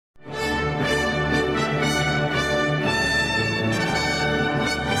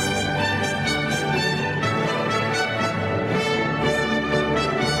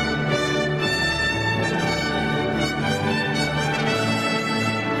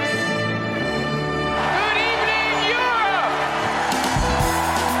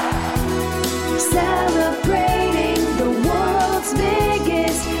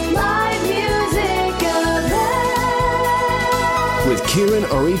Kieran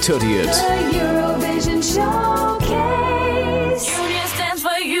Ori Tudiant. The Eurovision Showcase. Union stands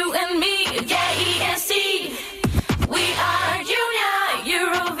for you and me, ESC. We are Junior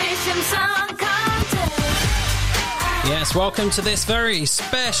Eurovision Song Contest. Yes, welcome to this very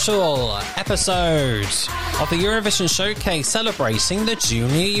special episode of the Eurovision Showcase celebrating the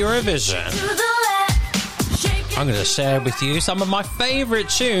Junior Eurovision. I'm going to share with you some of my favourite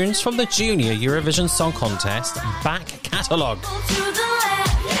tunes from the Junior Eurovision Song Contest back catalogue.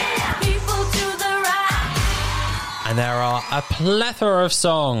 And there are a plethora of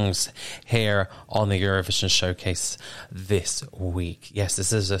songs here on the Eurovision Showcase this week. Yes,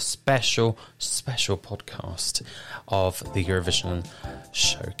 this is a special podcast of the Eurovision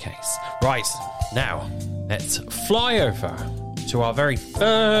Showcase. Right, now let's fly over to our very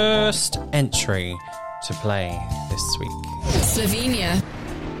first entry to play this week. Slovenia.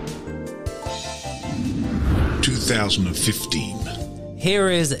 2015. Here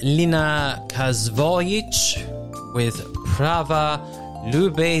is Lina Kazvojic with Prava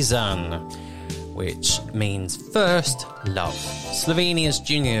Ljubezen, which means first love. Slovenia's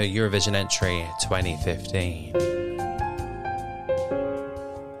Junior Eurovision entry 2015.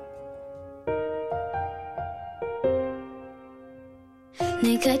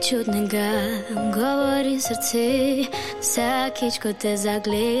 Nekaj čudnega govori srce, vsakič, ko te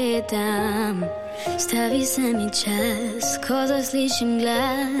zagledam. Stavi se mi čas, ko zaslišim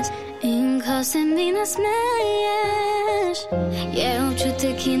glas in ko se mi nasmeješ. Je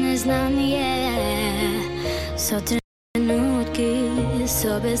občutek, ki ne znam, je. So trenutki,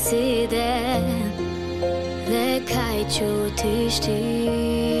 so besede, le kaj čutiš ti.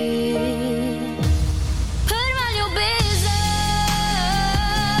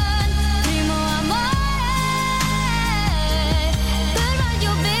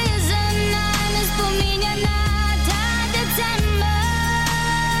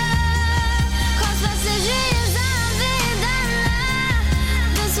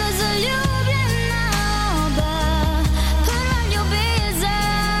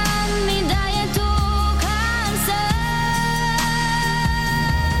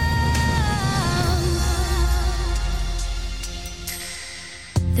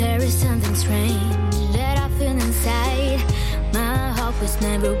 Something strange that I feel inside. My heart was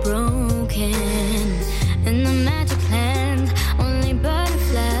never broken. In the magic land, only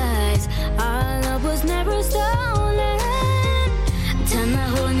butterflies. Our love was never stolen. Tam na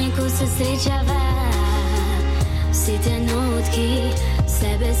hodniku se srečava. Vsi trenutki,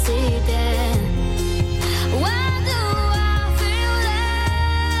 vse besede. Why do I feel that?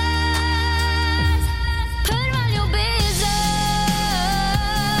 Prva ljubezen.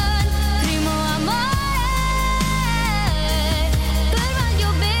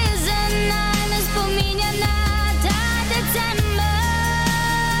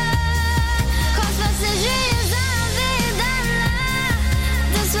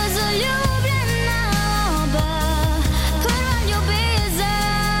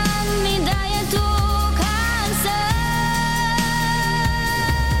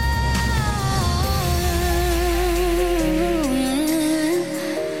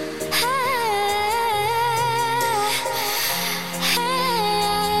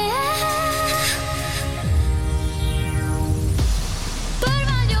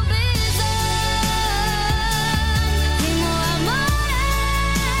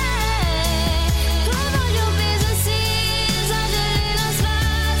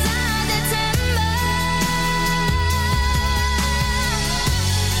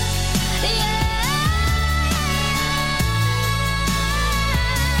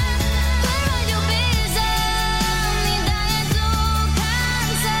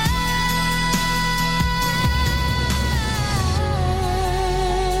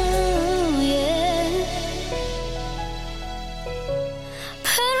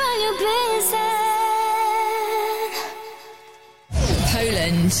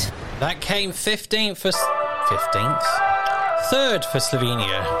 That came 3rd for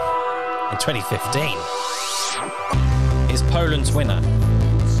Slovenia in 2015. Is Poland's winner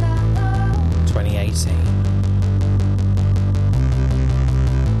 2018.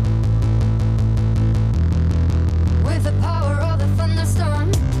 With the power of the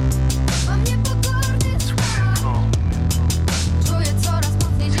thunderstorm. Czuję coraz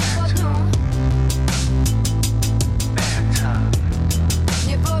mocniej dzień po dniu.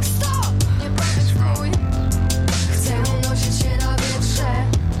 Nie stop, nie powiedz mój. Chcę unosić się na wietrze.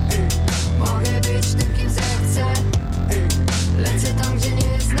 Mogę być tym, kim zechcę. Lecę tam, gdzie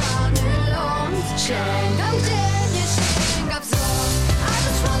nieznany ląd. Sięgam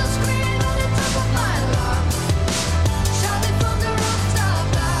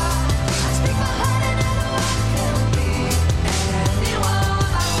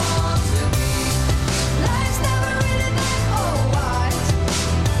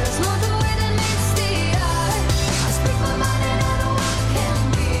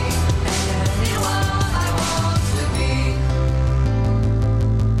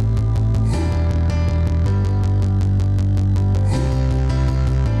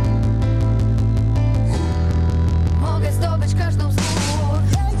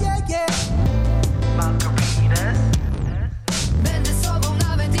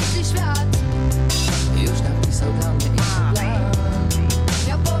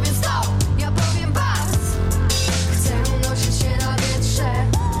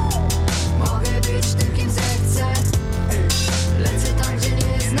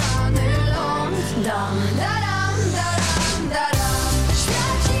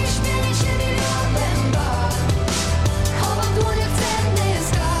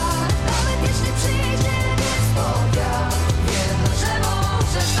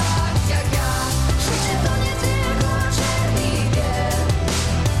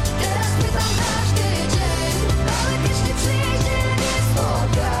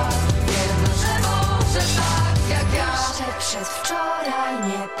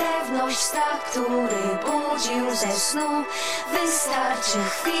Ktoś stach, który budził ze snu. Wystarczy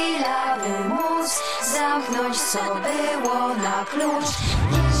chwila, by móc zamknąć, co było na klucz.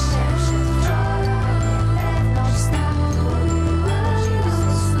 Jeszcze przedwczoraj pewność stach, który budził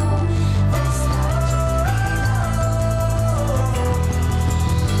ze snu. Wystarczy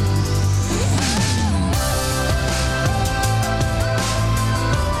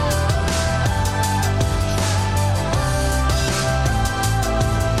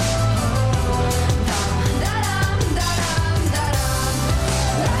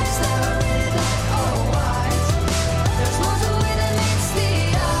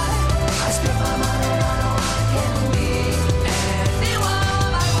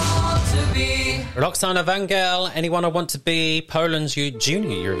Roxana Wangel, Anyone I Want to Be, Poland's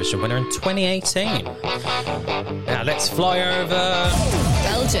junior Eurovision winner in 2018. Now let's fly over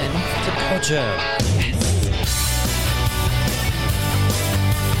Belgium. to Belgium.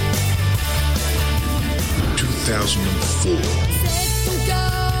 2004. C'est ton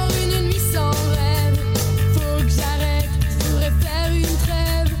corps, une nuit sans rêve. Faut que j'arrête, je voudrais faire une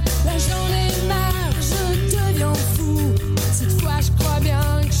trêve. Là j'en ai marre, je deviens fou. Cette fois je crois bien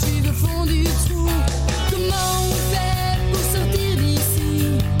que je suis au fond du trou. Comment on fait pour sortir d'ici?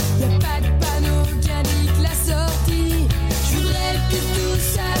 Y'a pas de panneau qui indique la sortie. Je voudrais que tout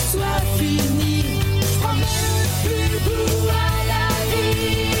ça soit fini. Je crois même plus goût à la vie.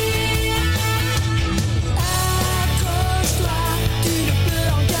 Accroche-toi, tu le peux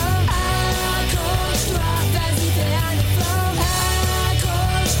encore. Accroche-toi, vas-y fais un effort.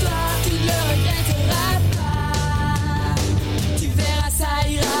 Accroche-toi, tu ne le regretteras pas. Tu verras, ça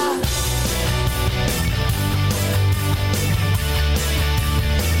ira.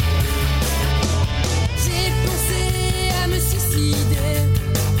 J'ai pensé à me suicider,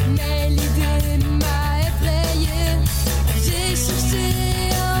 mais l'idée m'a effrayée. J'ai cherché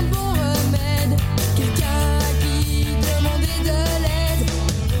un bon remède, quelqu'un à qui demander de l'aide.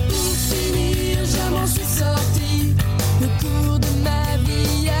 Pour finir, je m'en suis sortie. Le cours de ma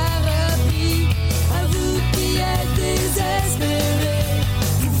vie a repris. À vous qui êtes désespérés,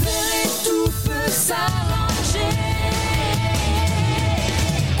 vous verrez, tout peut s'arranger.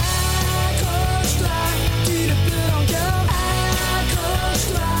 Accroche-toi, tu le peux encore.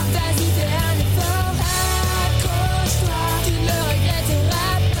 Accroche-toi, vas-y fais un effort. Accroche-toi, tu ne le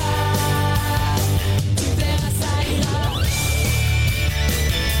regretteras pas. Tu verras, ça ira.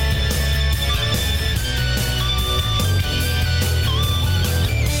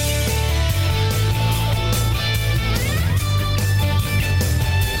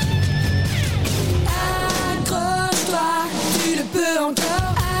 Accroche-toi, tu le peux encore.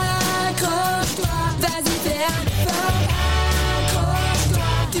 Accroche-toi, vas-y fais un effort. Accroche-toi,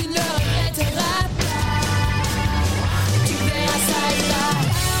 tu ne le regretteras pas. Tu verras, ça ira.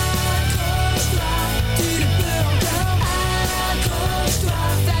 Accroche-toi, tu le peux encore. Accroche-toi,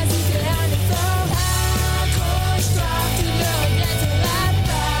 vas-y fais un effort. Accroche-toi, tu ne le regretteras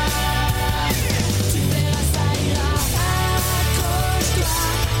pas. Tu verras, ça ira. Accroche-toi,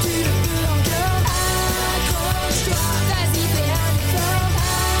 tu le peux encore. Accroche-toi, vas-y fais un effort.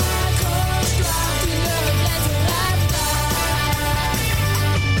 Accroche-toi, tu ne le regretteras pas.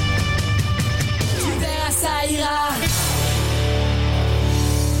 Tu verras, ça ira.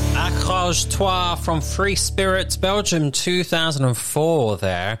 Accroche-toi from Free Spirits Belgium 2004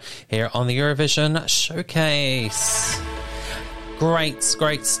 there, here on the Eurovision Showcase. Great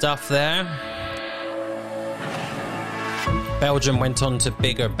stuff there. Belgium went on to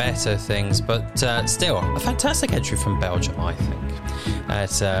bigger, better things, but still, a fantastic entry from Belgium, I think,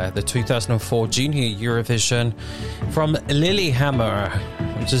 at the 2004 Junior Eurovision from Lillehammer,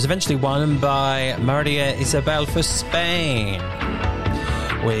 which was eventually won by Maria Isabel for Spain,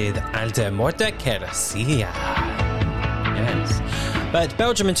 with Alde Morte Quercia. Yes. But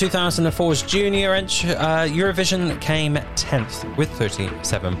Belgium in 2004's junior Eurovision came 10th with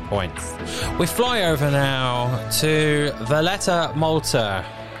 37 points. We fly over now to Valletta, Malta,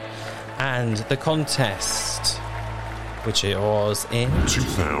 and the contest, which it was in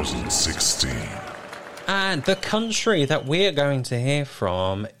 2016. And the country that we're going to hear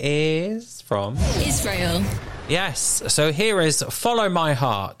from is from Israel. Yes, so here is Follow My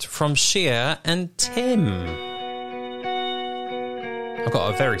Heart from Shia and Tim. I've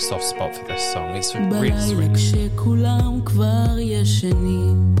got a very soft spot for this song. It's really sweet. כשכולם כבר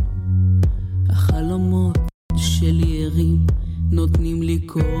ישנים, החלומות שלי ערים נותנים לי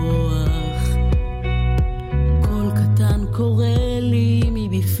כוח. קול קטן קורא לי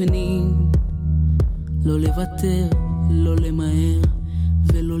מבפנים, לא לוותר, לא למהר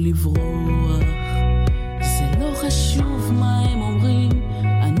ולא לברוח. זה לא חשוב מה הם אומרים,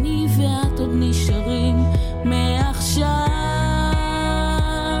 אני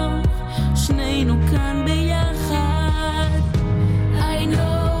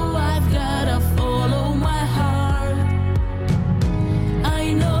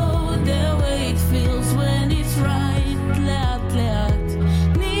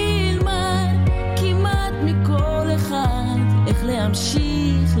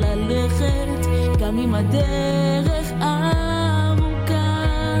להמשיך ללכת גם אם הדרך ארוכה.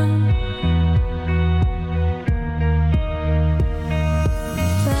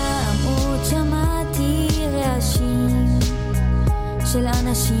 פעם עוד שמעתי רעשים של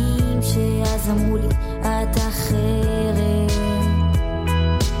אנשים שאז אמרו לי את אחרת,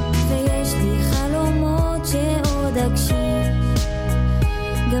 ויש לי חלומות שעוד אגשים,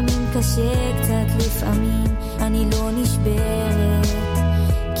 גם אם קשה קצת לפעמים אני לא נשברת,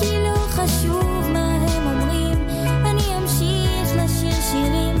 כי לא חשוב מה הם אומרים, אני אמשיך לשיר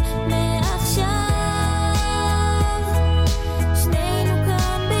שירים מעכשיו, שנינו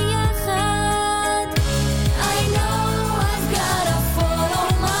כאן ביחד. I know I've gotta follow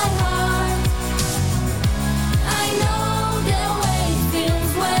my heart, I know the way it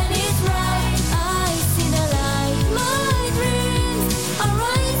feels when it's right, I see the light, my dreams are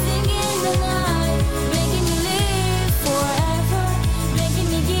rising in the night, making me live forever, making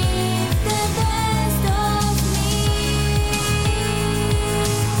me give the best of me.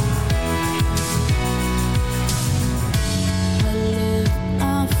 הלב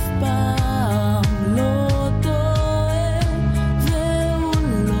אף פעם לא טועה והוא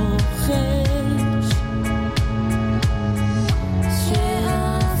לוחש,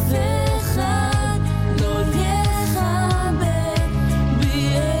 שאף אחד לא יחבר בי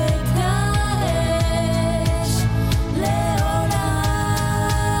את האש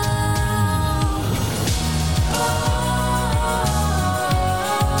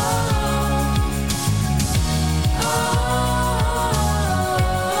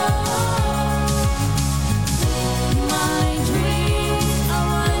My dreams are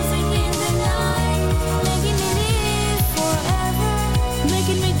rising in the night, making me live forever,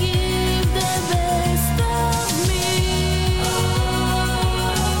 making me give the best of me.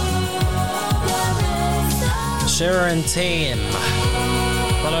 The best of Shearer and Team,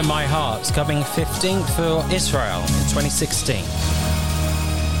 Follow My Heart, coming 15th for Israel in 2016.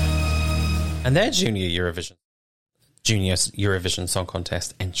 And their Junior Eurovision Song Contest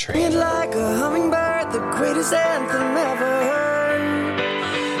entry. Like a hummingbird, the greatest anthem ever heard.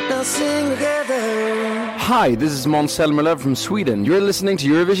 Now sing together. Hi, this is Måns Zelmerlöw from Sweden. You're listening to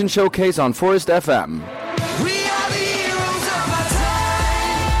Eurovision Showcase on Forest FM. We are the heroes of our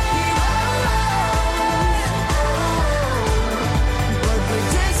time. But we're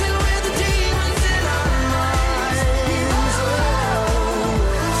dancing with the demons in our minds.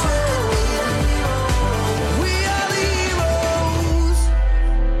 We are the heroes.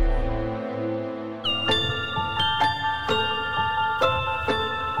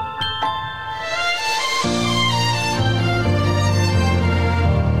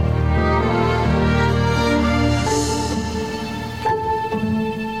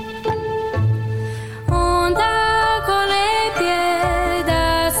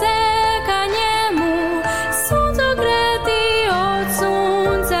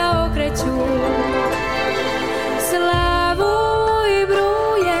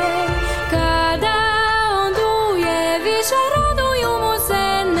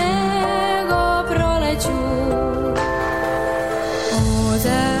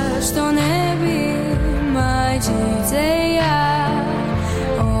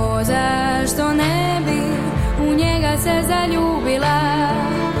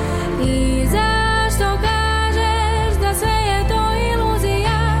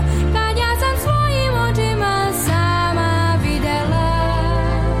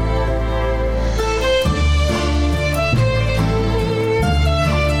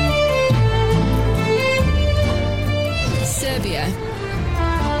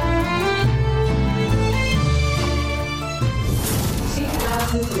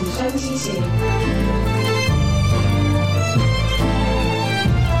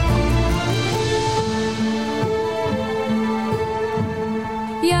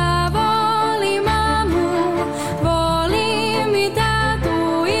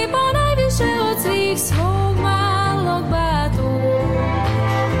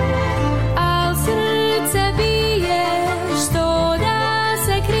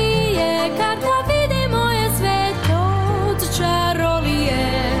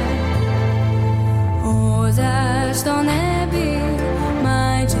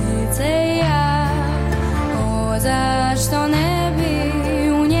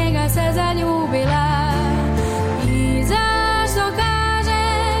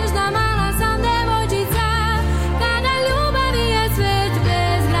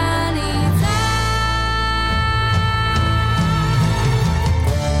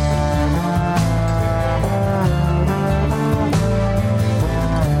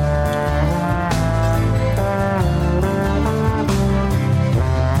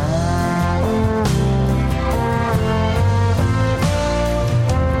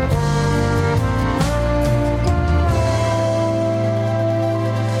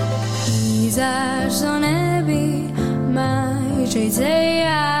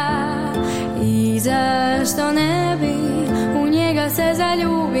 ja. I zašto ne bi u njega se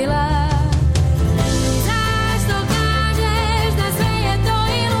zaljubila? Zašto kažeš da sve je to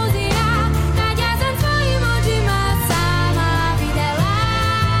iluzija, kad ja sam svojim očima sama videla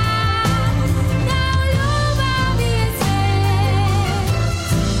da u ljubavi je svijet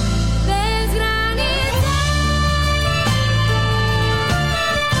bez granica.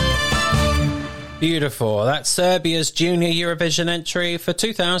 Beautiful. That's Serbia's junior Eurovision entry for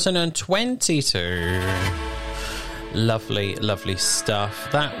 2022. Lovely, lovely stuff.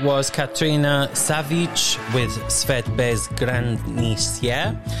 That was Katrina Savic with Svet bez granice,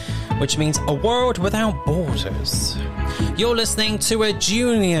 which means a world without borders. You're listening to a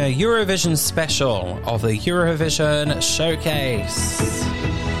junior Eurovision special of the Eurovision Showcase.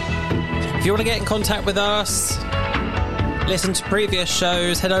 If you want to get in contact with us, listen to previous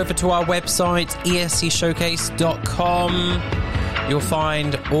shows, head over to our website, escshowcase.com. You'll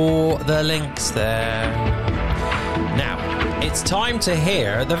find all the links there. Now, it's time to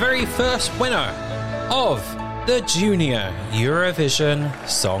hear the very first winner of the Junior Eurovision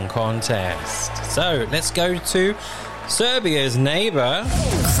Song Contest. So, let's go to Serbia's neighbour,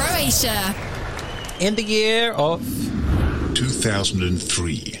 Croatia. In the year of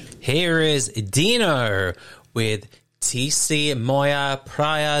 2003. Here is Dino with Ti si moja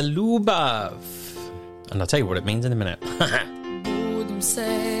praja ljubav. And I'll tell you what it means in a minute. Budim se,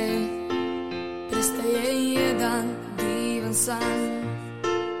 prestaje jedan divan san.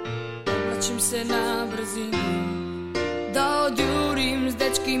 Vraćam se na brzinu, da odjurim s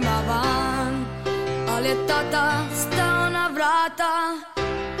dečkima van. Ali je tata stao na vrata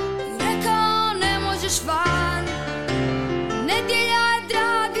i rekao ne možeš van. Nedjelja je,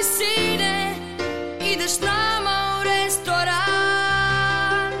 dragi sine, ideš nama u restoran.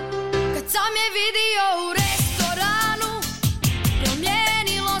 Kad sam je vidio u restoranu,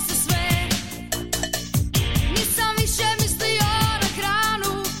 promijenilo se sve. Nisam više mislio na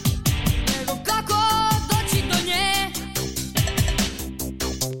hranu, nego kako doći do nje.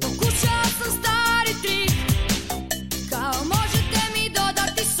 Pokušao sam stari trik, kao možete mi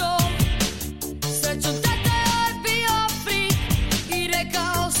dodati sol. Srećom tata je bio frik i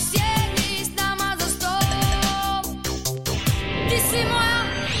rekao sjedni s nama za stol. Ti si moja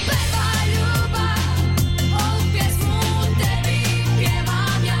prva ljubav, ovu pjesmu tebi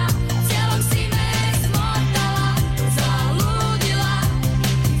pjevam ja. Cijelog si me smotala, zaludila,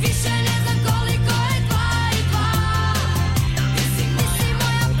 više ne znam koliko je 2 i 2. Ti si moja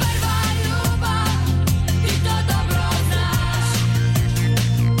prva ljubav, ti to dobro znaš.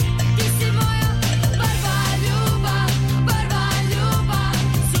 Ti si moja prva ljubav,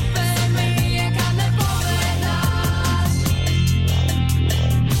 super mi je kad me pogledaš.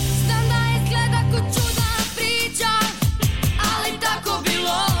 Znam da izgleda ko čudna priča, ali tako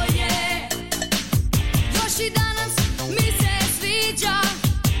bilo je. Još i danas mi se sviđa,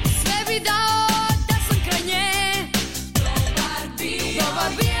 sve bi dao da sam kraj nje. Dobar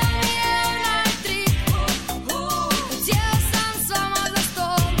bio mi je onaj trik, kad sjeo sam s vama za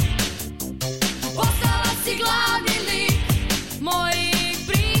stol. Postala si glavni lik mojih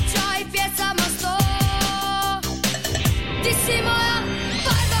priča i pjesama 100. Ti si moja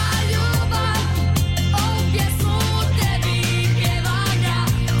prva ljubav, ovu pjesmu tebi pjevam ja.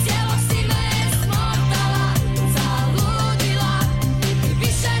 Cijelog si me smotala, zaludila, i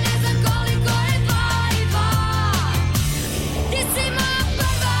više ne znam koliko je 2 i 2. Ti si moja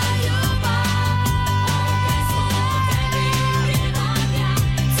prva ljubav, ovu pjesmu tebi pjevam ja.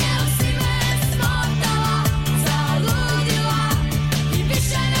 Cijelog si me smotala, zaludila, i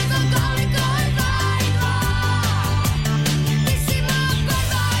više ne znam koliko je 2 i 2. Ti si moja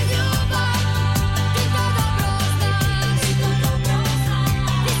prva ljubav, ti to dobro znaš.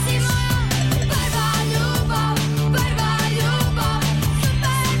 Ti si moja prva ljubav, super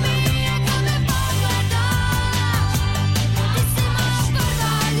mi je kad me pogledaš. Ti si moja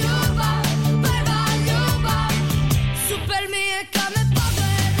prva ljubav, super mi je kad me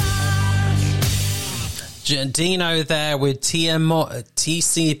pogledaš. Dino there with Ti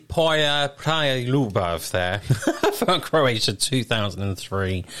Poja Praja Ljubav there for Croatia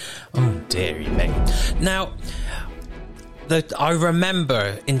 2003. Oh, dearie me. Now, I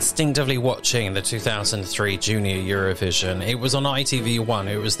remember instinctively watching the 2003 Junior Eurovision. It was on ITV1.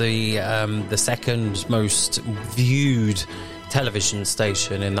 It was the second most viewed television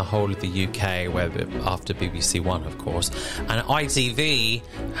station in the whole of the UK, where after BBC One, of course. And ITV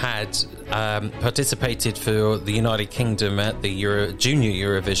had participated for the United Kingdom at the Junior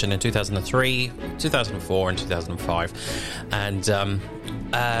Eurovision in 2003, 2004 and 2005. And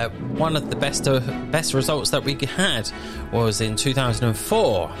one of the best results that we had was in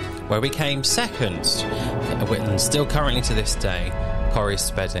 2004, where we came second. And still currently to this day, Corey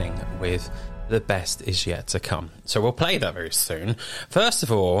Spedding with The Best Is Yet to Come. So we'll play that very soon. First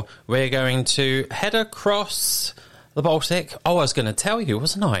of all, we're going to head across the Baltic. Oh, I was going to tell you,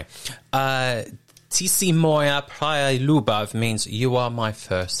 wasn't I? Tisi moja praja ljubav means you are my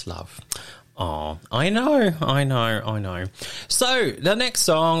first love. Oh, I know. So the next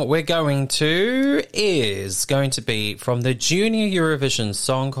song we're going to is going to be from the Junior Eurovision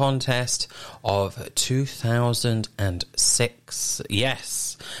Song Contest of 2006.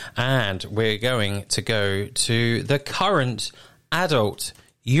 Yes. And we're going to go to the current adult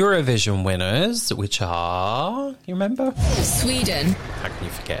Eurovision winners, which are, you remember? Sweden. How can you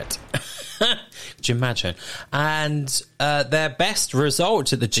forget? Could you imagine? And their best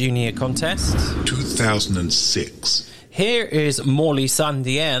result at the junior contest? 2006. Here is Molly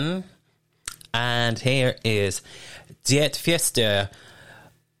Sandien. And here is Diet Fiesta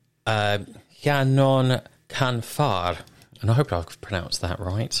Janon Kanfar. And I hope I've pronounced that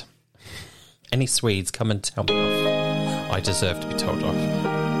right. Any Swedes, come and tell me off. I deserve to be told off.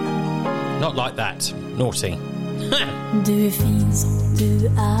 Not like that. Naughty. Du är fin som du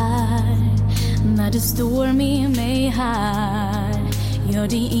är. När du står med mig här, gör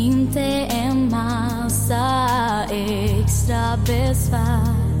det inte en massa extra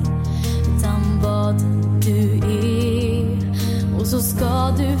besvär. Utan vad du är, och så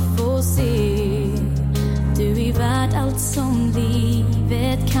ska du få se. Du är värd allt som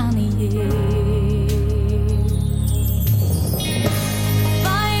livet kan ge.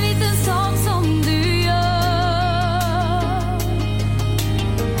 Varje liten sak som du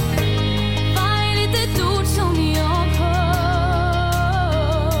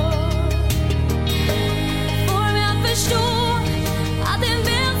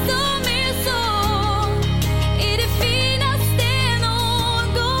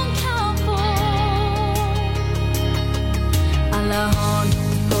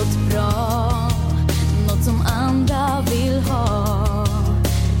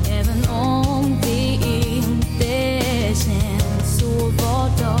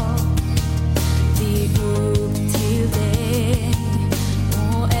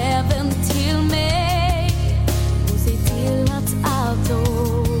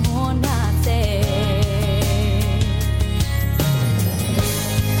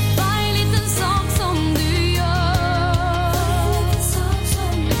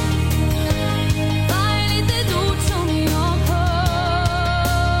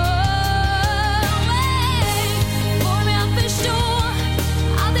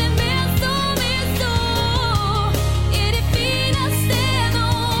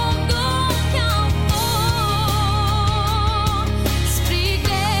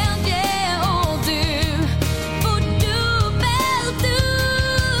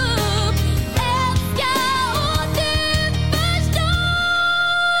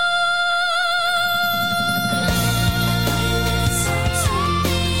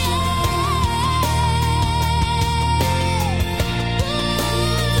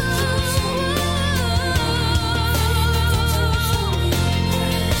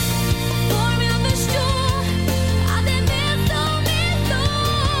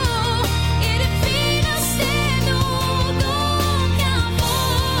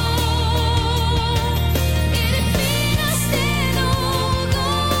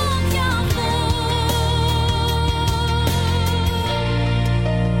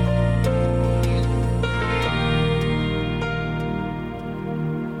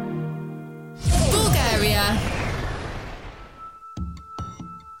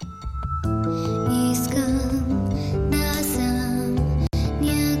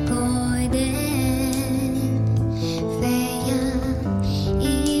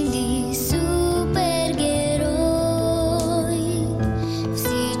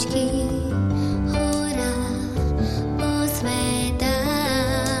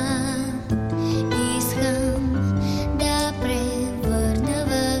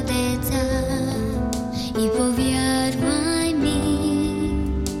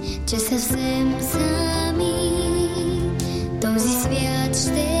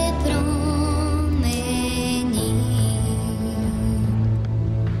Planeta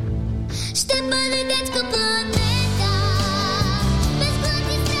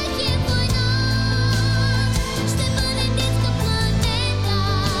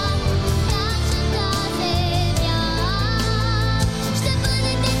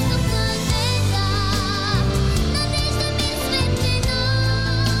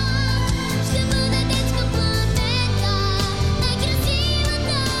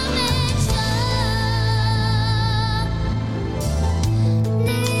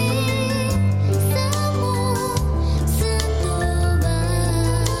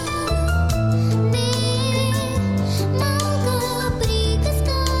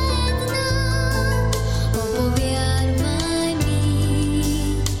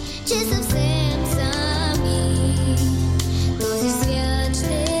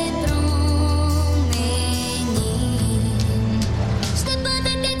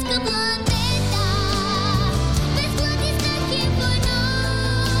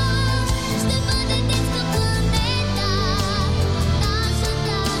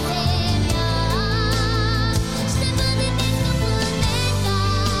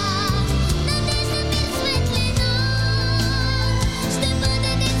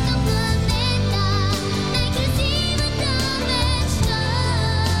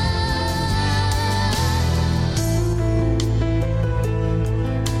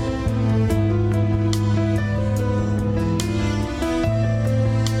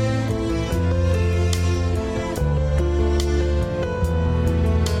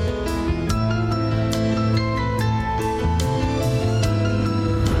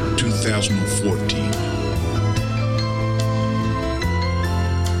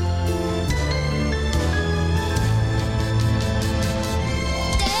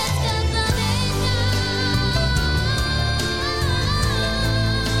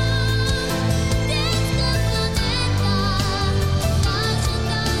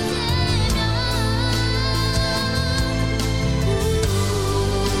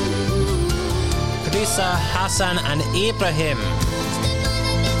Musa, Hassan and Ibrahim.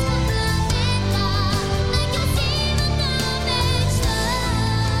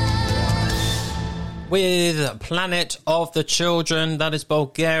 With Planet of the Children, that is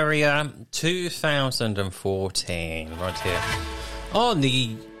Bulgaria 2014, right here on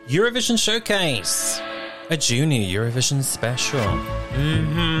the Eurovision Showcase, a junior Eurovision special.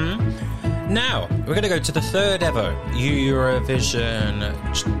 Now, we're going to go to the third ever Eurovision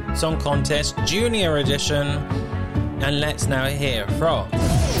Song Contest Junior Edition, and let's now hear from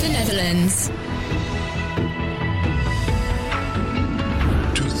The Netherlands.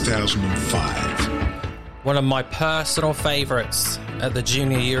 2005. one of my personal favourites at the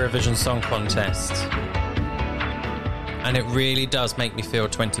Junior Eurovision Song Contest. And it really does make me feel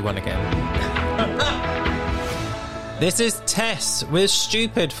 21 again. This is Tess with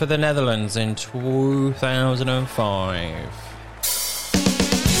Stupid for the Netherlands in 2005.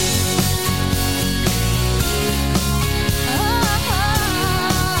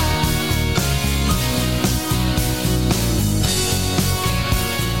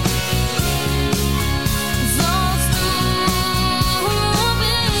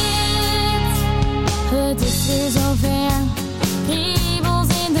 Het is weer zover, kriebels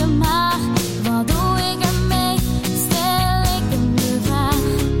in de maag. Wat doe ik ermee? Stel ik hem de vraag.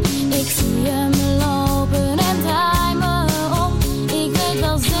 Ik zie hem lopen en draai me om. Ik weet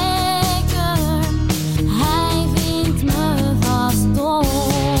wel zeker, hij vindt me vast dom.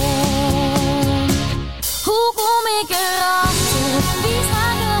 Hoe kom ik erachter? Wie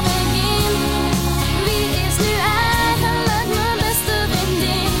schakel ik in? Wie is nu eigenlijk mijn beste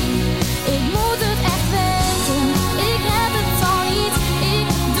vriendin? Ik moet het echt weten, ik heb het al niet. Ik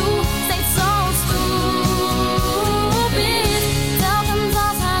doe steeds zo stupid, telkens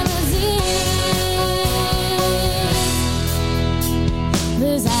als hij me ziet.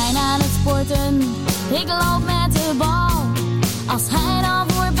 We zijn aan het sporten, ik loop met de bal. Als hij dan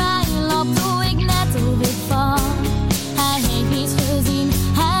voorbij loopt, doe ik net of ik val. Hij heeft niets gezien,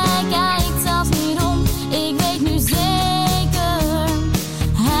 hij kijkt zelfs niet om. Ik weet nu zeker,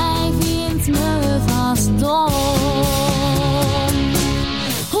 hij vindt me vast dom.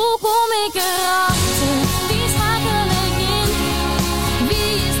 Hoe kom ik erachter? Wie schakel ik in?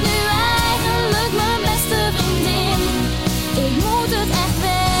 Wie is nu eigenlijk mijn beste vriendin? Ik moet het echt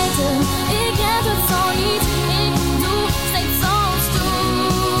weten, ik heb het zo niet. Ik doe steeds zo stupid.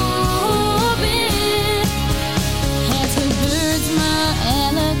 Het gebeurt me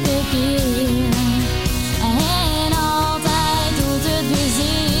elke keer. En altijd doet het weer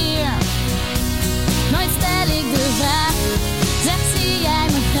zeer. Nooit stel ik de vraag, zeg zie jij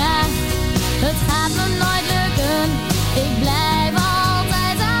me graag. Het gaat me nooit lukken, ik blijf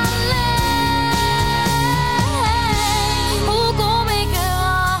altijd alleen. Hoe kom ik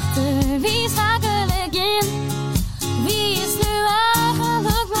erachter, wie schakel ik in? Wie is nu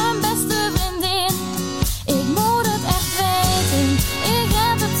eigenlijk mijn beste vriendin? Ik moet het echt weten, ik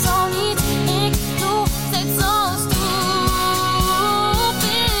heb het zo niet. Ik doe steeds zo stupid.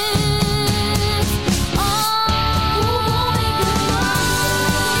 Oh, hoe kom ik erachter?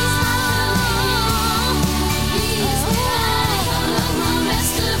 Wie is nu eigenlijk mijn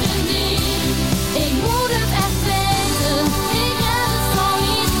beste vriendin? Ik moet het echt weten, ik heb het zo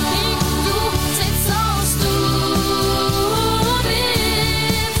niet. Ik doe steeds zo stupid.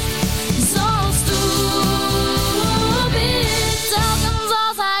 Zo stupid, telkens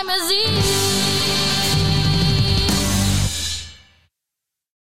als hij me ziet.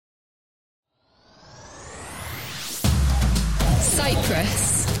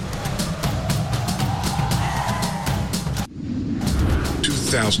 Cyprus.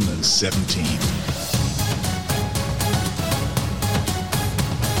 2017.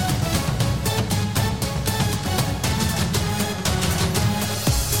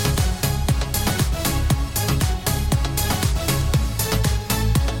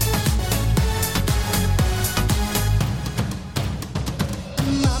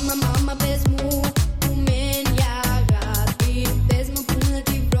 Mama, mama, besmu, umenia gati, besmu puna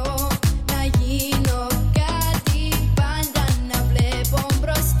ti bro, na gino gati, panda na βλέπω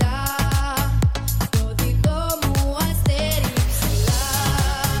μπροστά.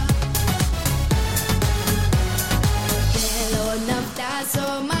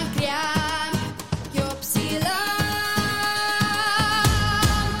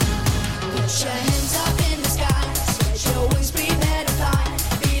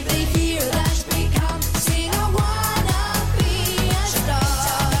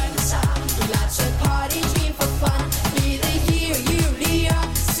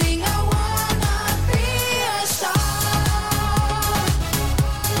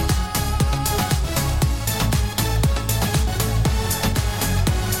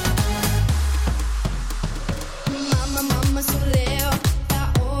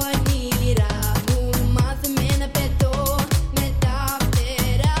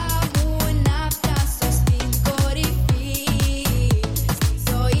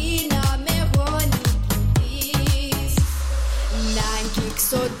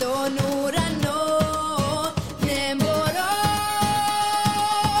 sotto Nurano Nemboro.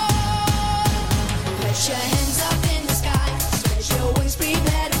 Put your hands up in the sky, spread your wings,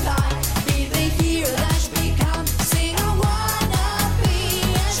 prepare to fly. Be the hero that you become. Sing, I wanna be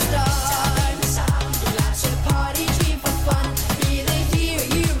a star. Let's a party, dream for fun. Be the hero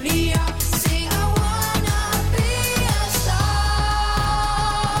you really are. Sing, I wanna be a star.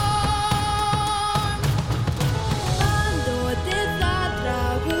 Quando te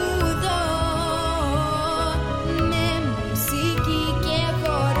zatragudo, me musiki que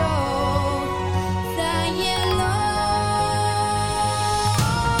coro, zajelo.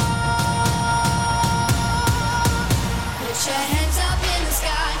 Put your hands up in the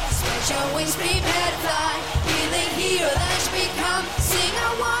sky, spread your wings, prepare to fly. Be the hero that you become. Sing, I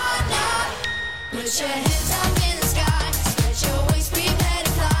wanna. Put your hands up in the sky, spread your wings, prepare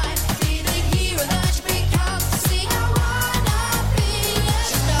to fly. Be the hero that you become. Sing, I wanna be a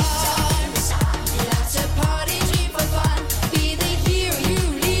star. Let's a party, dream for fun. Be the hero you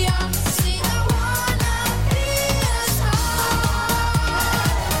really are. Sing, I wanna be a star.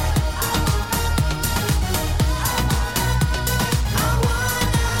 I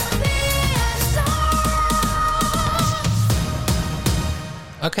wanna be a star.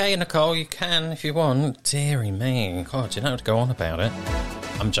 Okay, Nicole, you can if you want. Deary me. God, you know how to go on about it.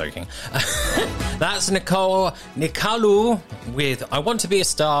 I'm joking. That's Nicolou with I Want to Be a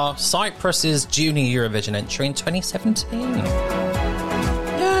Star, Cyprus's junior Eurovision entry in 2017.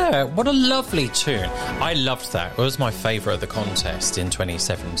 Yeah, what a lovely tune. I loved that. It was my favourite of the contest in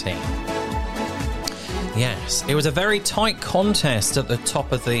 2017. Yes, it was a very tight contest at the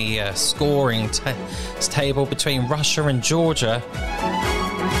top of the scoring table between Russia and Georgia.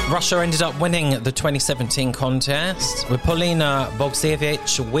 Russia ended up winning the 2017 contest with Polina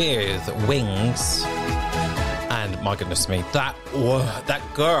Bogzevich with Wings. And my goodness me, that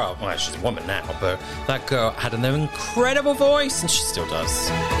girl, well, she's a woman now, but that girl had an incredible voice, and she still does.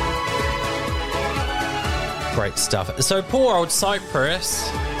 Great stuff. So poor old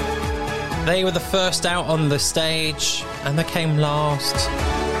Cyprus, they were the first out on the stage, and they came last.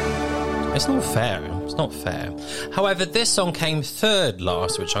 It's not fair. It's not fair. However, this song came third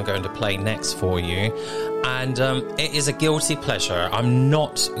last, which I'm going to play next for you. And it is a guilty pleasure. I'm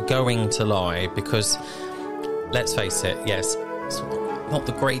not going to lie, because, let's face it, yes, it's not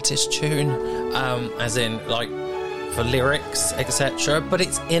the greatest tune, as in, like, for lyrics, etc. But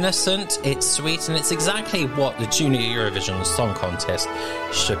it's innocent, it's sweet, and it's exactly what the Junior Eurovision Song Contest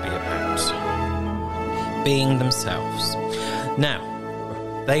should be about. Being themselves. Now,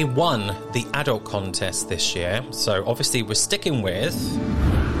 they won the adult contest this year, so obviously we're sticking with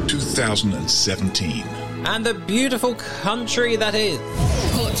 2017. and the beautiful country that is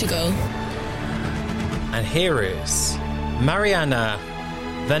Portugal. And here is Mariana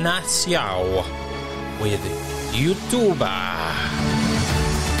Venasiao with YouTuber.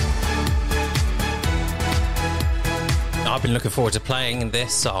 I've been looking forward to playing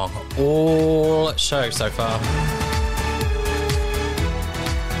this song all show so far.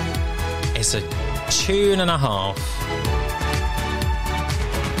 It's a tune and a half.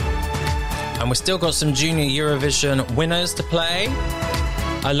 And we've still got some Junior Eurovision winners to play.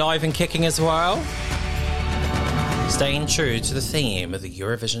 Alive and kicking as well. Staying true to the theme of the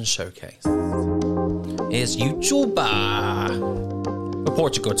Eurovision Showcase is YouTuber for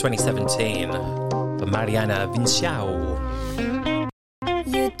Portugal 2017 for Mariana Vinciao.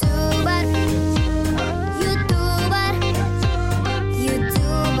 YouTuber, YouTuber,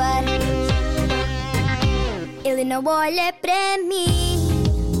 YouTuber. Ele não olha pra mim,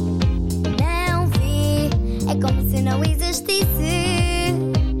 não vi, é como se não existisse.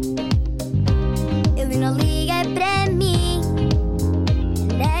 Ele não liga pra mim,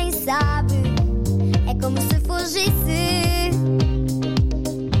 nem sabe, é como se fugisse.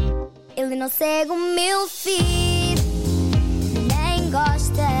 Ele não segue o meu feed, nem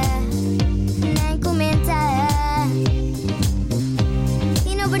gosta, nem comenta,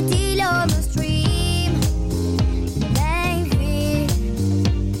 e não partilha o meu stream, nem vê,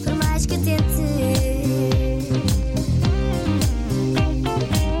 por mais que tente.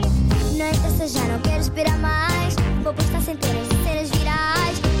 Não interessa, já não quero esperar mais. Vou postar centenas de cenas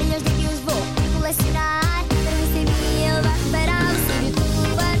virais, milhões de views vou colecionar. Para mim ser mim, ele vai reparar. Vou ser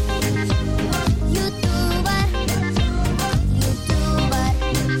YouTuber, YouTuber, YouTuber.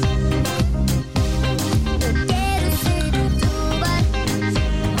 Eu quero ser YouTuber,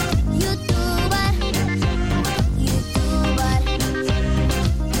 YouTuber, YouTuber.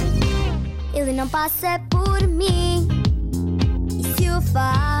 Ele não passa por mim, e se o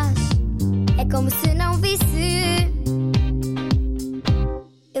faz, é como se não visse.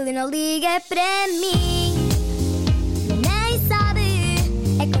 ele não liga para mim. Nem sabe,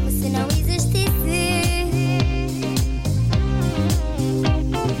 é como se não existisse.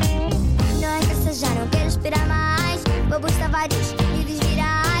 Não interessa, já não quero esperar mais. Vou postar vários vídeos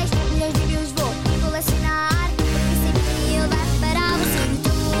virais. Milhões de views vou colecionar. Porque sei que ele vai parar. Vou ser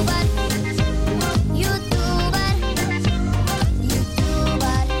youtuber. Youtuber.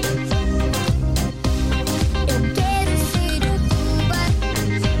 Youtuber. Eu quero ser youtuber.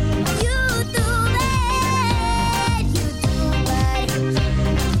 Youtuber. Youtuber.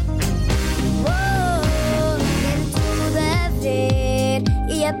 Uou, quero tudo a ver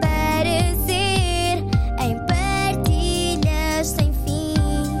e aparecer em partilhas sem fim.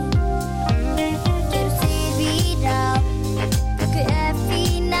 Quero ser viral, porque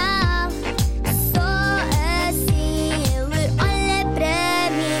afinal só assim ele olha pra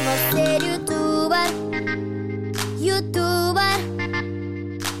mim. Vou ser youtuber. Youtuber.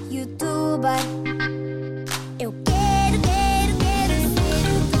 Youtuber. Eu quero ser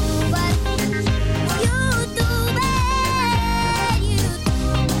youtuber. Youtuber.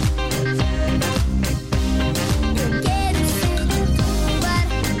 Eu quero ser youtuber.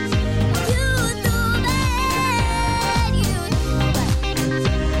 Youtuber.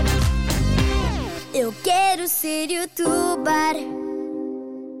 Eu quero ser youtuber.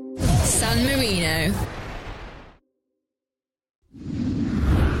 San Marino.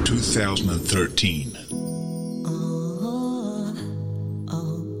 2013.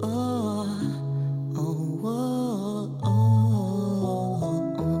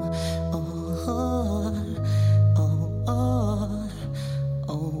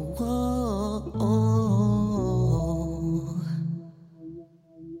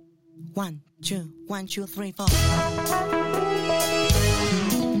 One, two, 3, 4.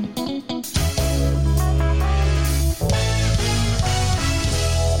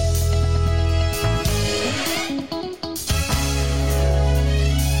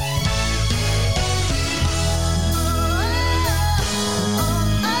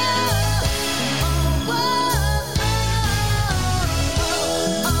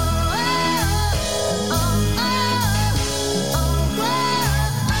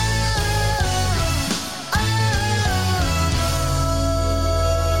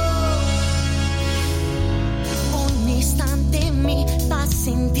 Ogni istante mi fa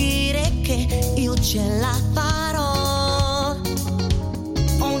sentire che io ce la farò.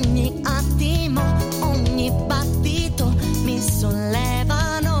 Ogni attimo, ogni battito mi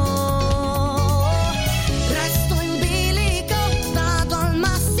sollevano. Resto in bilico, vado al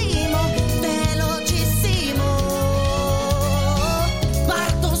massimo, velocissimo.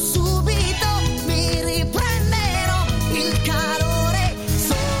 Parto subito, mi riprenderò il calore,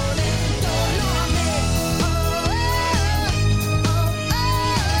 sole intorno a me.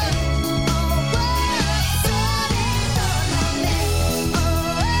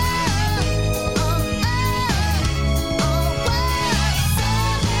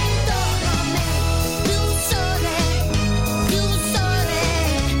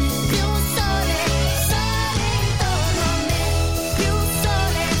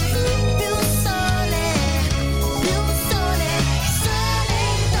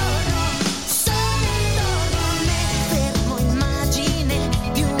 Fermo immagine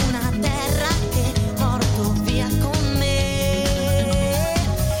di una terra che porto via con me.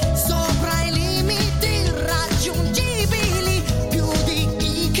 Sopra i limiti irraggiungibili, più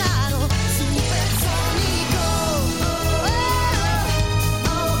di Icaro, supersonico.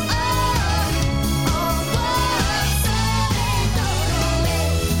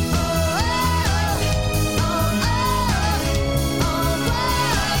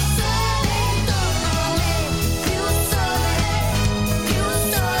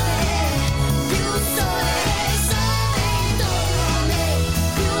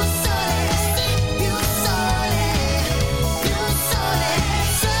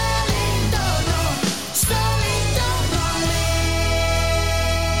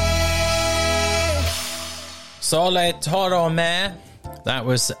 Sole Toro Me. That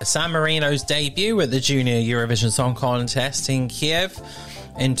was San Marino's debut at the Junior Eurovision Song Contest in Kiev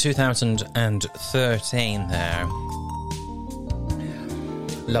in 2013 there.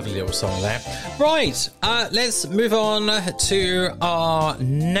 Lovely little song there. Right, let's move on to our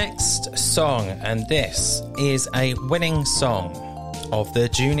next song. And this is a winning song of the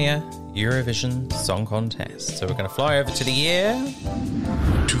Junior Eurovision Song Contest. So we're going to fly over to the year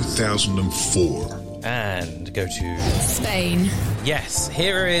 2004. and go to Spain. Yes,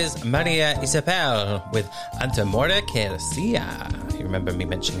 here is Maria Isabel with Antemora que Decía. You remember me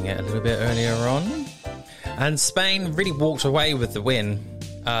mentioning it a little bit earlier on. And Spain really walked away with the win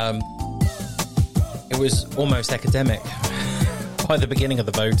It was almost academic by the beginning of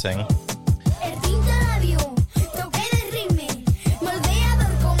the voting. El pintalabio, toque de ritmo,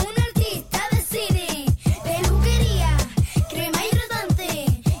 moldeador como un artista de cine, peluquería, crema hidratante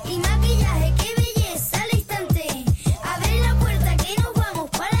y maquillaje, qué belleza al instante. Abre la puerta que nos vamos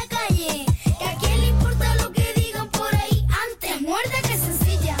para la calle, que a quién le importa lo que digan por ahí. Antes muerta que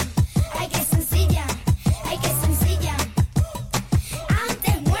sencilla, ay que sencilla, ay que sencilla.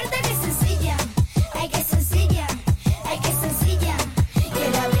 Antes muerta que sencilla, ay que sencilla, ay que sencilla. Que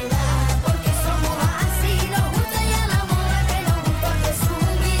la verdad, porque somos así, nos gusta ya la moda que nos gusta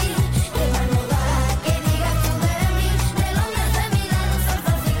presumir. Que más nos da que digas tú de mí, del hombre femenino, San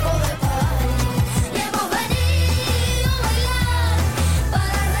Francisco de París. Y hemos venido a bailar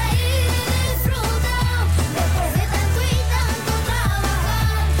para reír y disfrutar. Después de tanto y tanto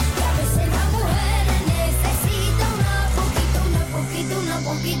trabajar, y a veces las mujeres necesitan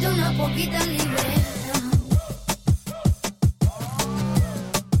una poquita libertad.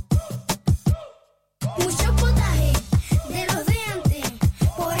 Mucho potaje de los de antes,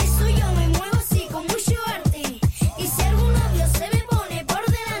 por eso yo me muevo así con mucho arte. Y si algún novio se me pone por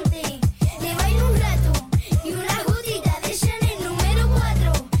delante, le bailo un rato y una gotita de Chanel número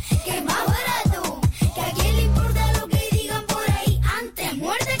 4, que es más barato, que a quién le importa lo que digan por ahí. Antes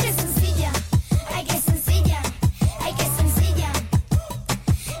muerta que sencilla, ay que sencilla, ay que sencilla.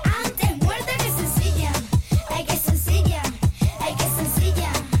 Antes muerta que sencilla, ay que sencilla, ay que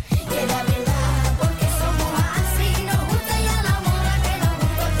sencilla. Que la verdad, porque somos así, nos gusta ya la moda que nos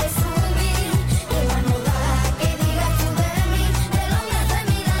gusta presumir. Que más nos da que digas tú de mí, del hombre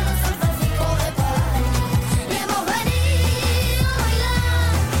femenino, San Francisco de París. Y hemos venido a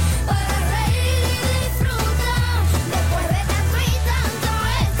bailar para reír y disfrutar. Después de tanto y tanto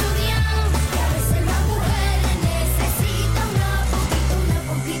estudiar, que a veces las mujeres necesitan una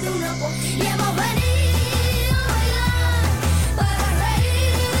poquita. Y hemos venido a bailar para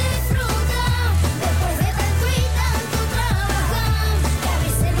reír y disfrutar. Después de tanto y tanto trabajar, que a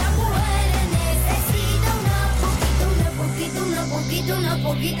veces las mujeres necesitan una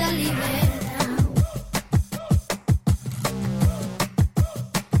poquita libertad.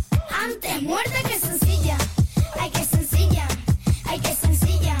 Antes muerta que sencilla, ay que sencilla, ay que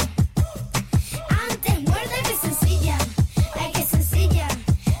sencilla. Antes muerta que sencilla, ay que sencilla,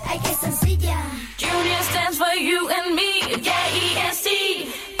 ay que sencilla. Junior stands for you and me, J-E-S-T.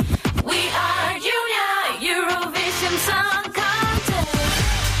 We are Junior, Eurovision Song Contest.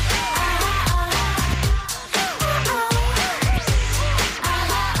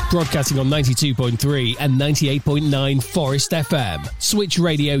 Broadcasting on 92.3 and 98.9 Forest FM, Switch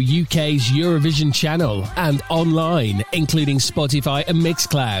Radio UK's Eurovision channel, and online, including Spotify and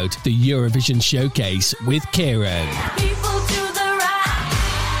Mixcloud, the Eurovision Showcase with Kieran. People to the right.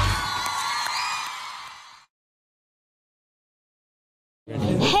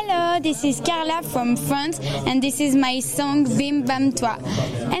 Hello, this is Carla from France, and this is my song Bim Bam Toi.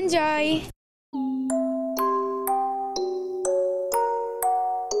 Enjoy!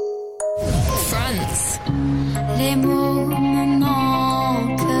 France. Les mots me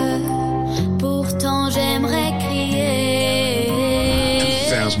manquent, pourtant j'aimerais crier.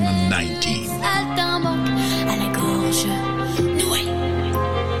 2019. Saltimbanque à la gorge nouée.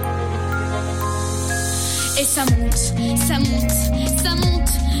 Et ça monte, ça monte, ça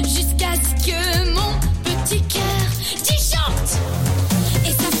monte, jusqu'à ce que mon petit cœur disjoncte.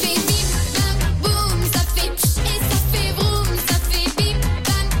 Et ça fait bim, bam, boum, ça fait pch, et ça fait vroom, ça fait bim,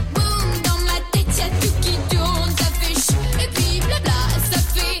 bam, boum. Dans ma tête y'a tout qui tourne, ça fait ch, et puis blabla. Ça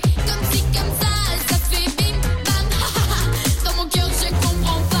fait comme ci, comme ça fait bim, bam, ha ha ha. Dans mon cœur je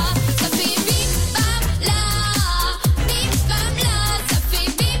comprends pas, ça fait bim, bam, là, ça fait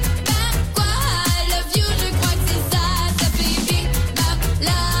bim, bam, quoi. I love you, je crois que c'est ça. Ça fait bim, bam,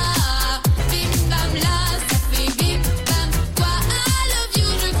 là, ça fait bim, bam, quoi. I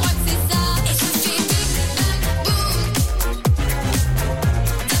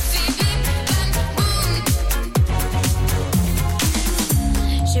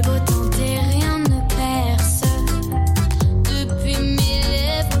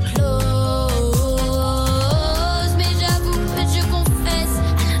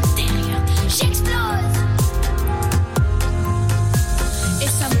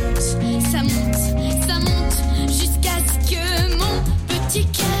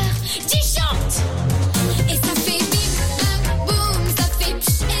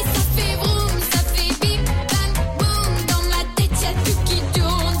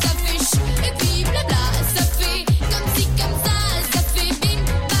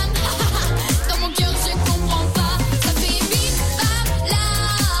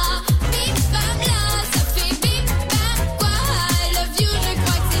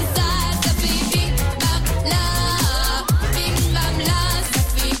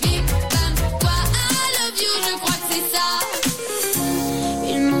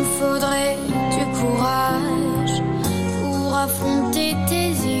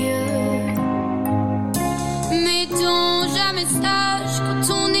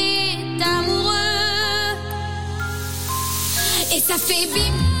fait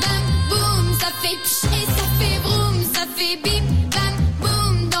bim bam boum, ça fait pch et ça fait vroom, ça fait bim bam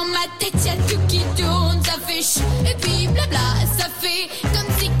boum. Dans ma tête y'a tout qui tourne, ça fait ch et puis blabla, ça fait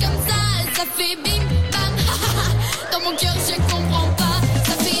comme ci comme ça fait bim bam. Dans mon cœur je comprends pas,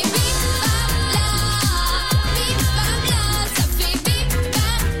 ça fait bim bam là, ça fait bim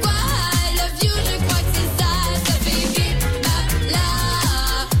bam quoi. I love you, je crois que c'est ça, ça fait bim bam là,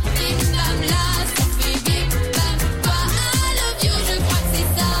 ça fait bim bam quoi. I love you, je crois que c'est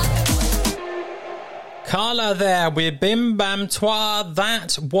ça. Carla there with Bim Bam Toi.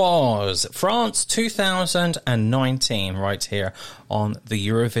 That was France 2019 right here on the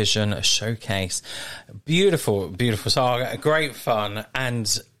Eurovision Showcase. Beautiful, beautiful song. Great fun.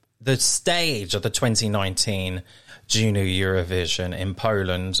 And the stage of the 2019 Junior Eurovision in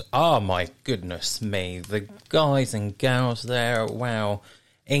Poland. Oh my goodness me. The guys and gals there. Wow.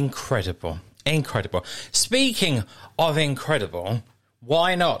 Incredible. Incredible. Speaking of incredible,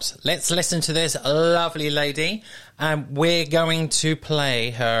 why not? Let's listen to this lovely lady, and we're going to play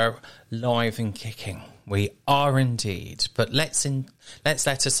her live and kicking. We are indeed, but let's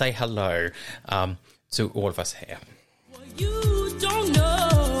let her say hello to all of us here. You don't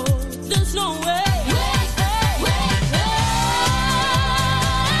know, there's no way.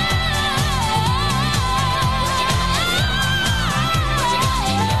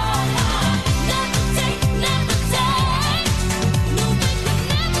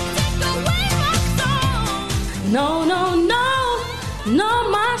 No, no, no, no,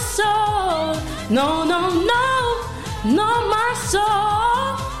 my soul. No, no, no, no, my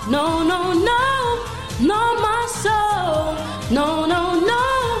soul. No, no, no, no, my soul. No, no, no,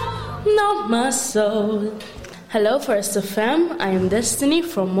 no, my soul. Hello, First FM. I am Destiny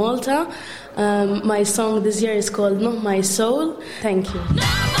from Malta. My song this year is called Not My Soul. Thank you.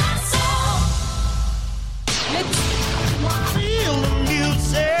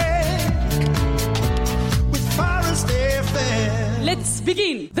 Let's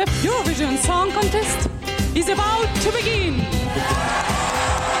begin. The Eurovision Song Contest is about to begin.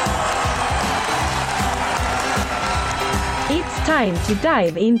 It's time to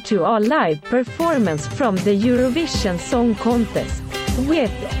dive into our live performance from the Eurovision Song Contest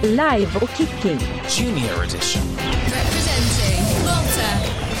with Live och Kicking Junior Edition. Representing Malta.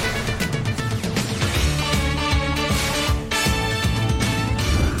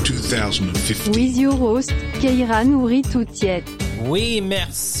 2015. with your host Keira Nouri Toutiet. Oui,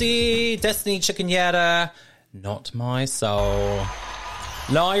 merci, Destiny Chicken-Yada, Not My Soul.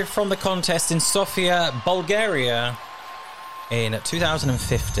 Live from the contest in Sofia, Bulgaria in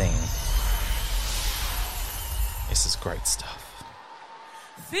 2015. This is great stuff.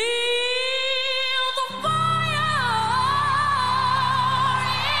 Feel the fire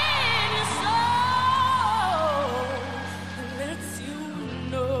in your soul. Lets you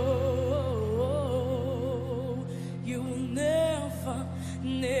know you will never,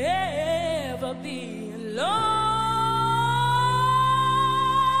 never be alone.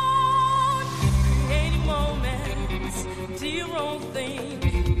 Creating moments, do your own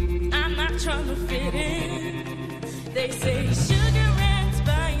thing. I'm not trying to fit in. They say sugar and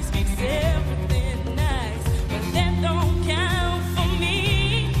spice makes everything nice, but that don't count for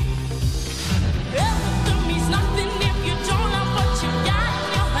me. Everything means nothing if you don't know what you got in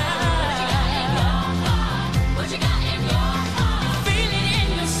your heart. What you got in your heart? Feel it in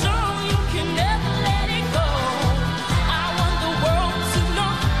your soul, you can never let it go. I want the world to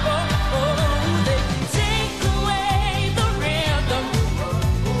know. They can take away the rhythm.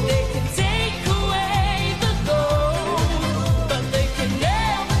 They can take away the gold, but they can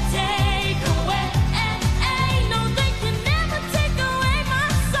never take away. No, they can never take away my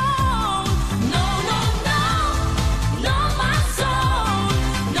soul. No, no, no, no, my soul.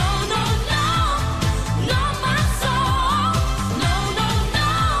 No, no, no, no, my soul. No, no,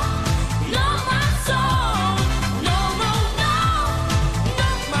 no, no, my soul. No, no, no,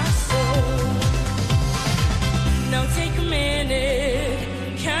 not my soul. Now take a minute,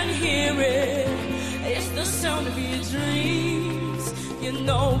 can you hear it? It's the sound of your dreams. You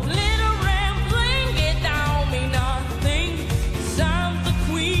know, glitter and bling, it don't mean nothing. 'Cause I'm the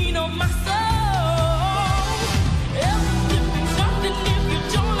queen of my soul. Everything means nothing if you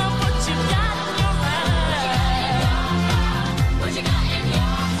don't know what you got in your heart. What you got in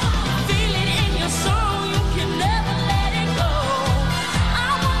your heart? Feel it in your soul, you can never let it go. I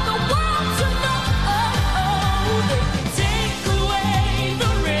want the world to know. They can take away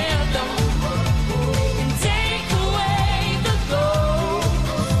the rhythm. They can take away the gold,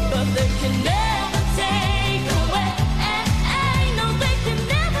 but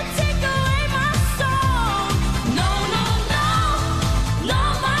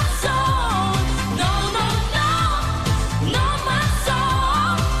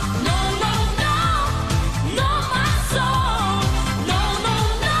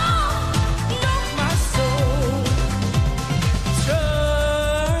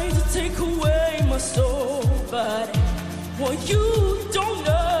Well, you don't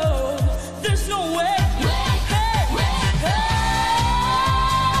know. There's no way.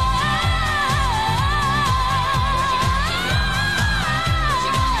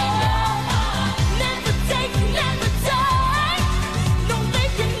 Never take, never die. No, they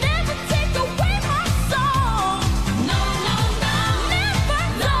can never take away my soul. No, no, no. Never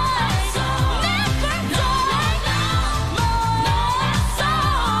die. Never die. No, no,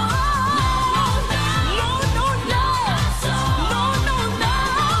 soul. No, no, no. No, no, no.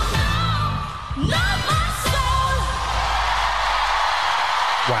 Not my soul.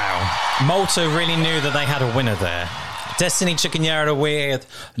 Wow. Malta really knew that they had a winner there. Destiny Chicken-Yara with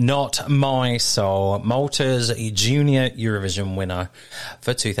Not My Soul. Malta's junior Eurovision winner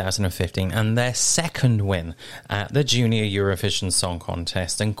for 2015 and their second win at the Junior Eurovision Song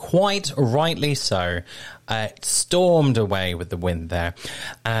Contest. And quite rightly so. It stormed away with the win there.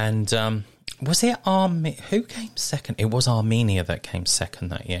 And was it who came second? It was Armenia that came second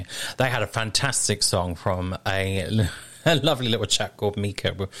that year. They had a fantastic song from a lovely little chap called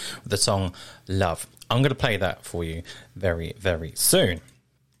Mika with the song Love. I'm going to play that for you very, very soon.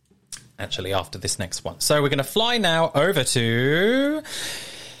 Actually, after this next one. So we're going to fly now over to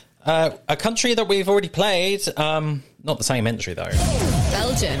a country that we've already played. Not the same entry, though.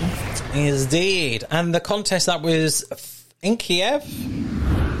 Belgium. Indeed. And the contest that was in Kiev.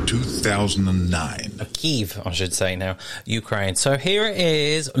 2009. Kiev, I should say now. Ukraine. So here it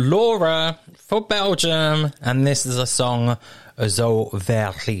is. Laura for Belgium. And this is a song, Zo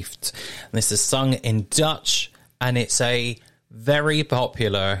Verliefd. This is sung in Dutch. And it's a very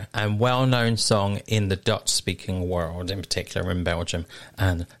popular and well-known song in the Dutch-speaking world, in particular in Belgium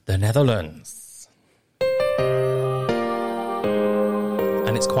and the Netherlands.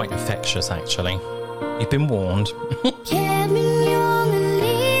 And it's quite infectious, actually. You've been warned. Ik heb mijn jongen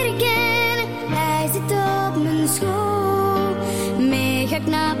leren kennen, hij zit op mijn school. Mega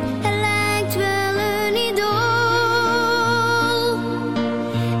knap, hij lijkt wel een idool.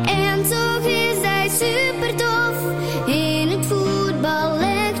 En toch is hij super tof, in het voetbal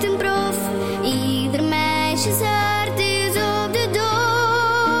echt een prof. Ieder meisjeshart is op de dool.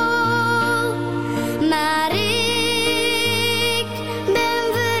 Maar ik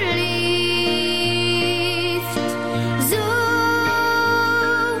ben verliefd, zo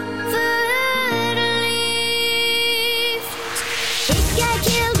verliefd. Ik kijk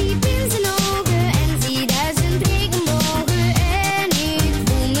heel diep in zijn ogen en zie 1000 regenbogen. En ik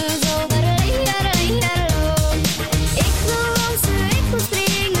voel me zo verliefd. Ik wil dansen, ik wil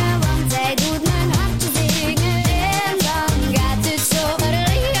springen, want zij doet mijn hartje zingen. En dan gaat het zo verliefd.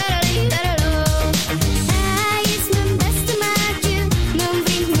 Hij is mijn beste maatje, mijn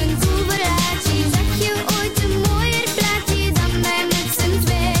vriend, mijn toeveraadje. Zag je ooit een mooier plaatje dan mij met z'n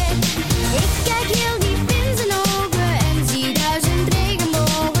twee? Ik kijk heel diep in zijn ogen en zie 1000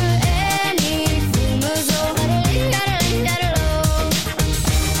 regenbogen. En ik voel me zo verliefd.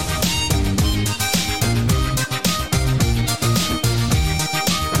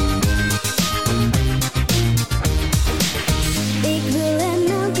 Ik wil hem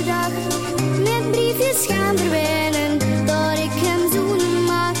elke dag met briefjes gaan verwennen, tot ik hem zoenen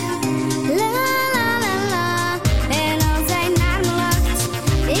mag. La la la la. En als hij naar me lacht,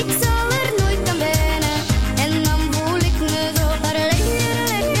 ik zal er nooit aan wennen. En dan voel ik me zo verliefd.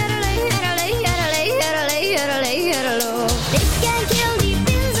 Ik kijk heel diep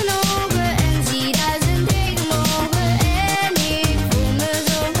in zijn ogen en zie 1000 regenbogen. En ik voel me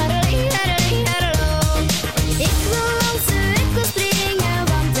zo verliefd. Ik wil dansen, ik wil springen,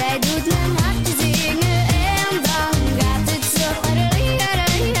 want hij doet mijn hartje zingen. En dan gaat het zo verliefd.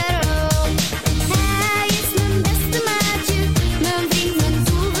 Hij is mijn beste maatje, mijn vriend, mijn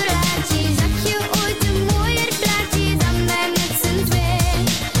toeveraadje. Zag je ooit een mooier plaatje dan mij met z'n twee?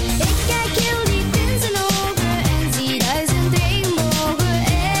 Ik kijk heel diep in zijn ogen en zie 1000 regenbogen.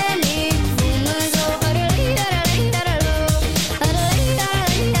 En ik voel me zo verliefd.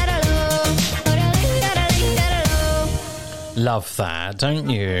 Love that, don't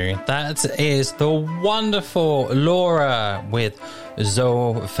you? That is the wonderful Laura with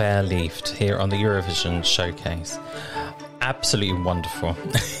Zo Verliefd here on the Eurovision Showcase. Absolutely wonderful.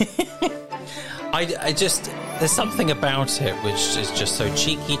 I just, there's something about it which is just so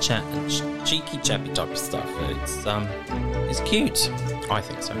cheeky chappy type of stuff. It's cute. I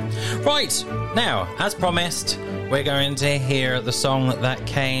think so. Right, now, as promised, we're going to hear the song that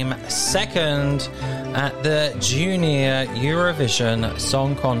came second at the Junior Eurovision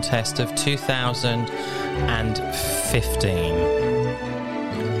Song Contest of 2015.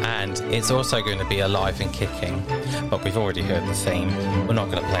 And it's also going to be alive and kicking, but we've already heard the theme. We're not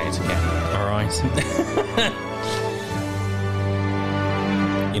going to play it again, all right?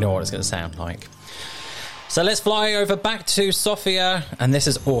 You know what it's going to sound like. So let's fly over back to Sofia, and this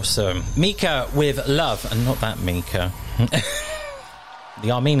is awesome. Mika with Love, and not that Mika.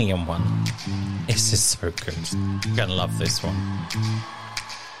 The Armenian one. This is so good. You're going to love this one.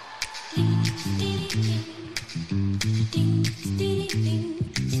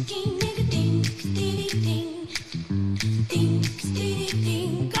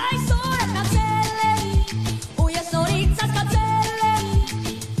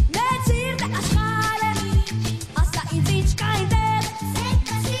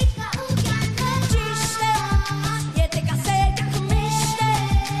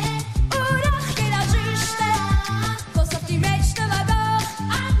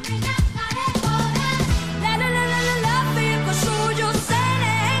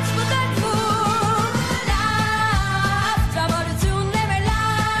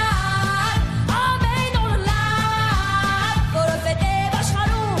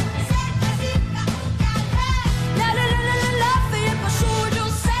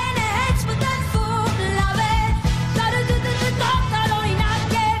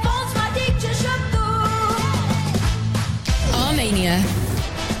 Armenia.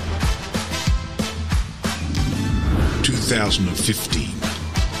 2015.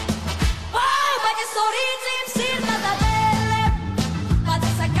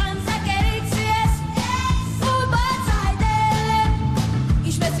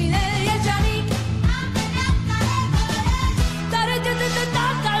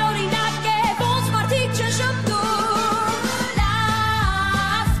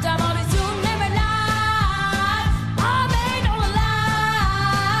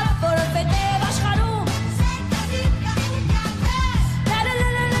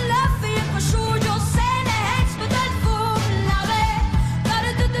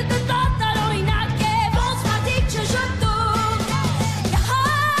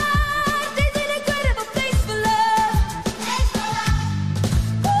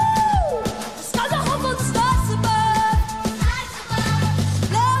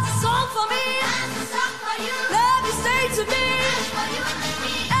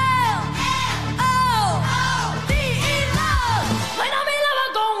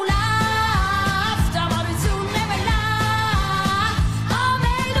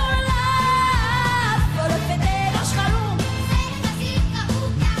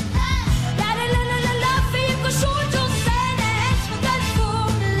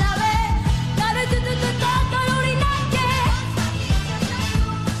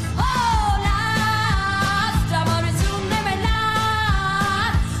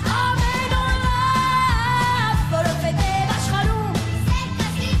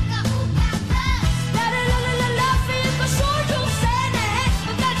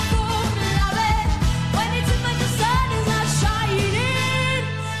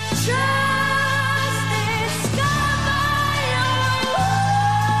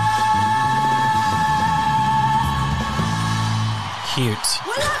 Cute.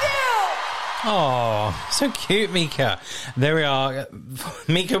 We love you! Oh, so cute, Mika. There we are.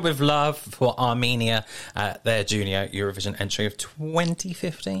 Mika with Love for Armenia at their junior Eurovision entry of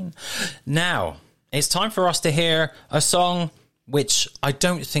 2015. Now, it's time for us to hear a song which I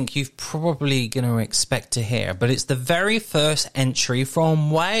don't think you've probably going to expect to hear, but it's the very first entry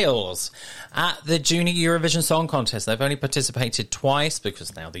from Wales at the Junior Eurovision Song Contest. They've only participated twice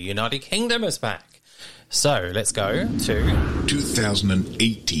because now the United Kingdom is back. So let's go to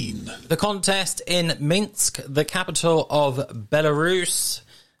 2018. The contest in Minsk, the capital of Belarus.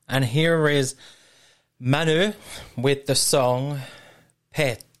 And here is Manu with the song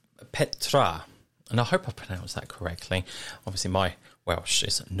Petra. And I hope I pronounced that correctly. Obviously, my Welsh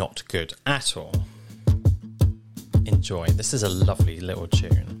is not good at all. Enjoy. This is a lovely little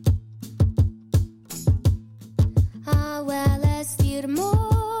tune.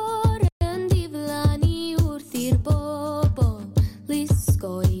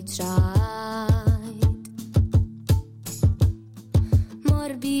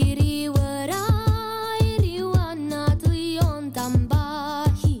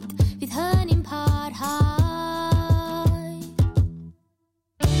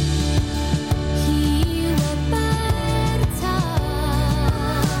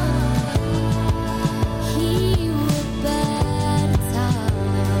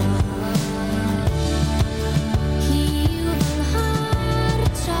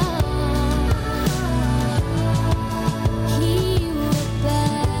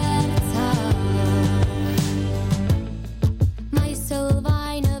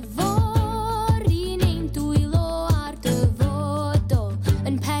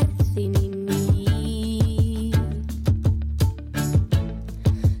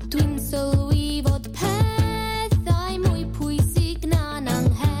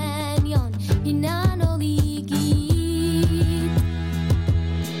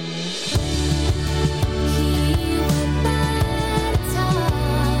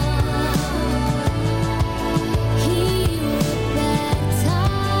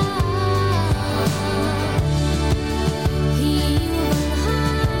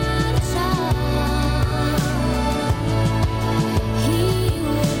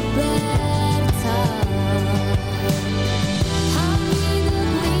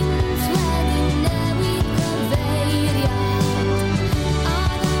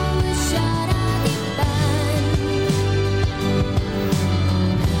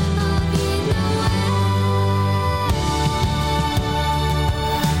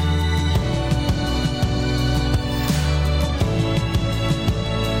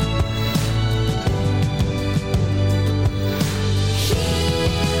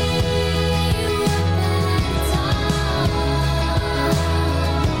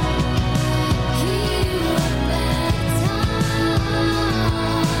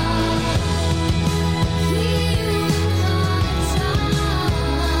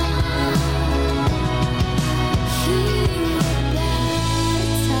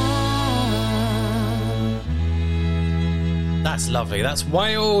 lovely. That's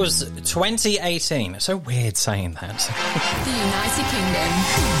Wales 2018. So weird saying that. The United Kingdom.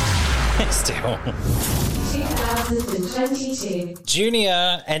 Still. 2022.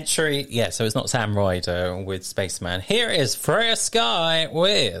 Junior entry. Yeah, so it's not Sam Ryder with Spaceman. Here is Freya Sky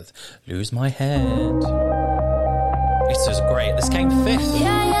with Lose My Head. This is great. This came fifth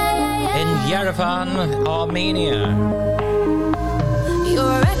in Yerevan, Armenia. You're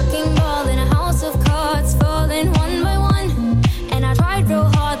a wrecking ball in a house of cards, falling one by one. And I tried real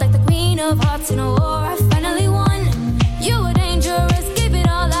hard like the queen of hearts in a war I finally won. You were dangerous, give it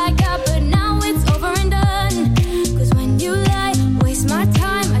all I got, but now it's over and done. Cause when you lie, waste my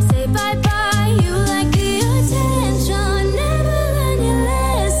time, I say bye-bye. You like the attention, never learn your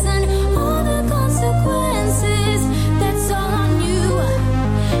lesson. All the consequences, that's all on you.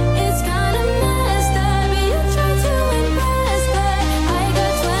 It's kinda messed up, you try to impress, but I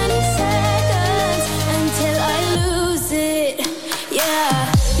got 20 seconds until I lose it. Yeah,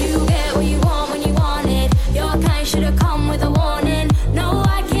 you get what you want when you want it. Your kind should've come with a warning. No,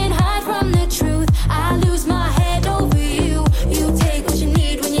 I can't hide from the truth. I lose my head over you. You take what you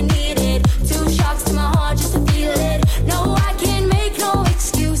need when you need it. 2 shocks to my heart just to feel it. No, I can't make no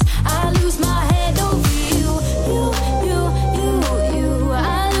excuse. I lose my head over you.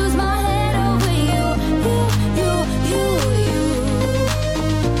 I lose my head over you.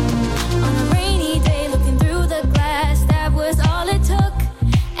 On a rainy day, looking through the glass, that was all it took.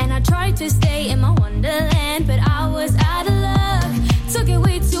 And I tried to stay in my wonderland, but I was out of luck. Took it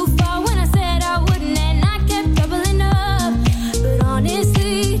way too far when I said I wouldn't, and I kept doubling up. But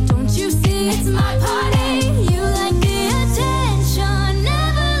honestly, don't you see, it's my party. You like the attention,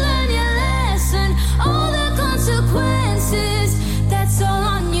 never learn your lesson. All the consequences, that's all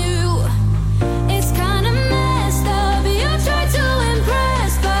on you. It's kinda messed up, you try to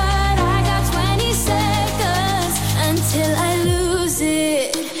impress, but I got 20 seconds until I lose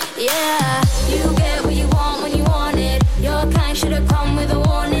it. Yeah, you get what you want when you want it. Your kind should've come with a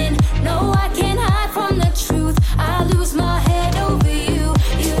warning. No, I can't hide from the truth. I lose my head over you.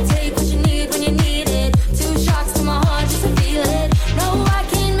 You take what you need when you need it. 2 shocks to my heart just to feel it. No, I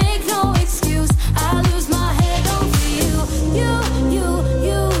can't make no excuse. I lose my head over you. I lose my head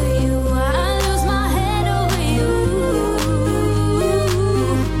over you. I lose my head over you.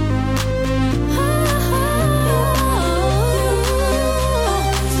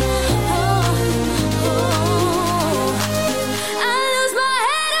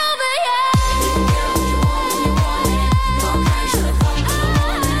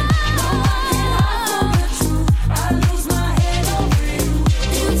 I lose my head over you.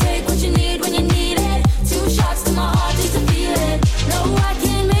 You take what you need when you need it. 2 shots to my heart just to feel it. No, I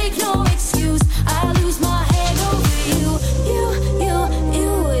can't make no excuse. I lose my head over you.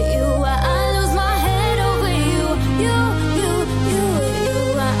 I lose my head over you.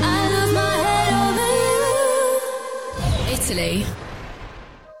 I lose my head over you. Italy.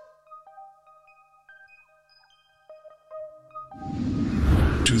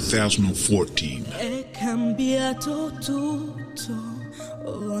 (2014). È cambiato tutto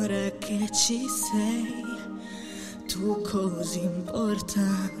ora che ci sei, tu così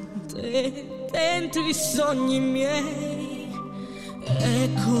importante dentro i sogni miei. È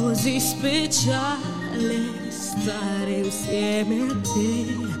così speciale stare insieme a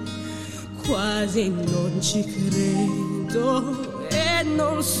te, quasi non ci credo e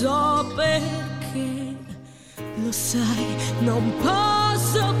non so perché. Lo sai, non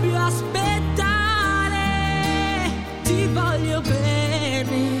posso più aspettare, ti voglio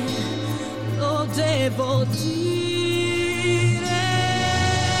bene, lo devo dire.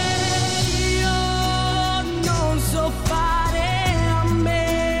 Io non so fare a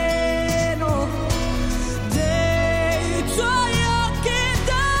meno dei tuoi occhi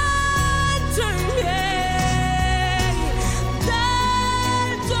dentro i miei,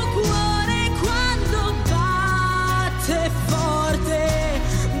 del tuo cuore quando batte forte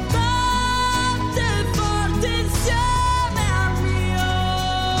insieme al mio.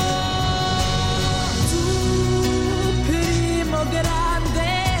 Tu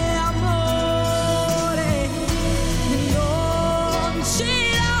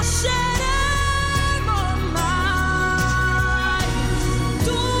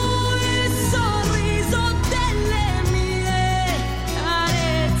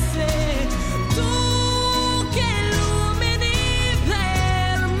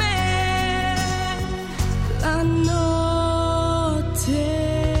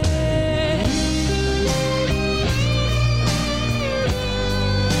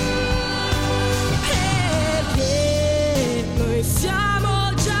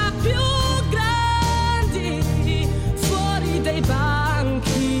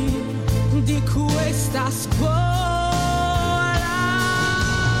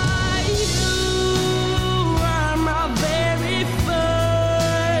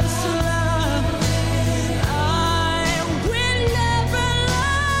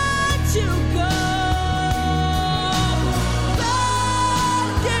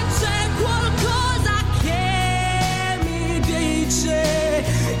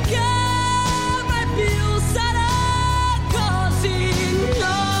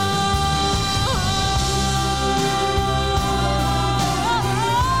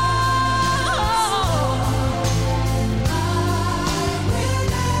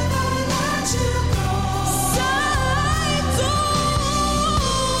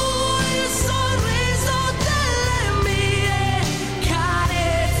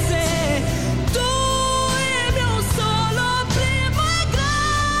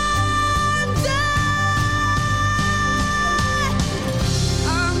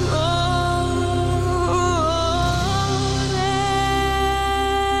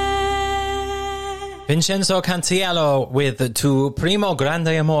Vincenzo Cantiello with Tu Primo Grande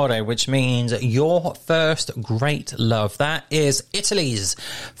Amore, which means your first great love. That is Italy's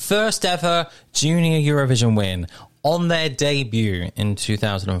first ever junior Eurovision win on their debut in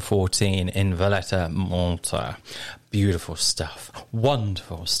 2014 in Valletta, Malta. Beautiful stuff.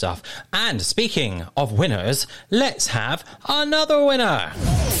 Wonderful stuff. And speaking of winners, let's have another winner.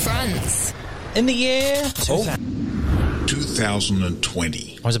 France. In the year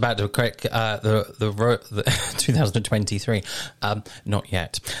 2020. I was about to correct the 2023. Not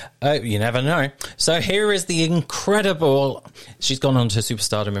yet. You never know. So here is the incredible... She's gone on to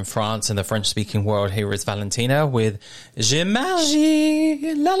superstardom in France and the French-speaking world. Here is Valentina with Je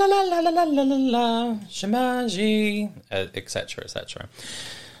m'agis, la la la la la la la la, je m'agis, etc., etc.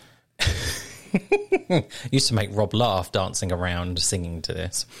 Used to make Rob laugh dancing around singing to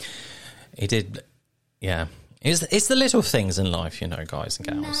this. He did, yeah. It's the little things in life, you know, guys and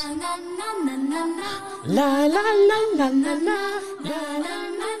gals. La la la la la la.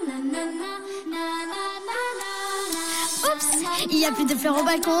 Oups, il y a plus de fleurs au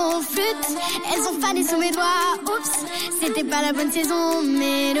balcon, flûte, elles ont fané sous mes doigts. Oups, c'était pas la bonne saison,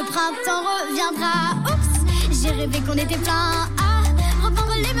 mais le printemps reviendra. Oups, j'ai rêvé qu'on était plein à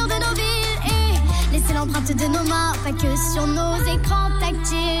repeindre les murs de nos villes et laisser l'empreinte de nos mains, pas que sur nos écrans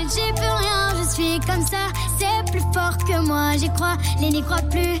tactiles. J'ai plus rien, je suis comme ça, c'est plus fort que moi. J'y crois, les n'y croient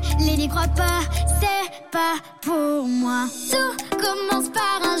plus, les n'y croient pas, c'est pas pour moi. Tout commence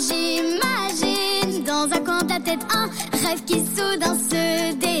par un j'imagine, dans un coin de ta tête, un rêve qui soudain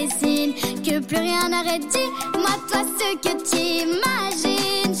se dessine. Que plus rien n'arrête, dis-moi toi ce que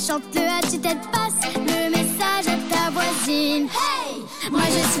t'imagines. Chante-le à tue-tête, passe le message à ta voisine. Hey, moi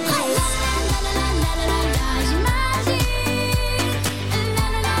je suis prête.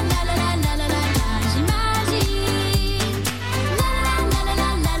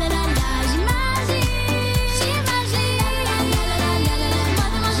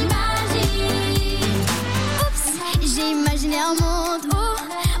 Un monde où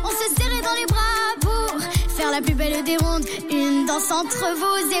on se serrait dans les bras pour faire la plus belle des rondes, une danse entre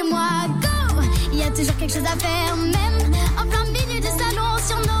vous et moi. Go, il y a toujours quelque chose à faire, même en plein milieu du salon,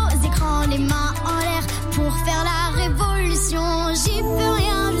 sur nos écrans, les mains en l'air pour faire la révolution. J'y peux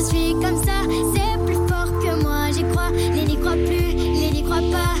rien, je suis comme ça, c'est plus fort que moi. J'y crois, les n'y croient plus, les n'y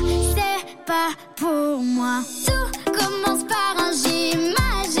croient pas, c'est pas pour moi. Tout commence par un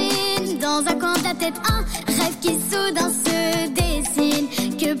j'imagine, dans un coin de ta tête, un rêve qui soudain se dessine.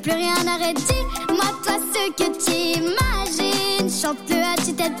 Que plus rien n'arrête, dis-moi toi ce que t'imagines. Chante-le à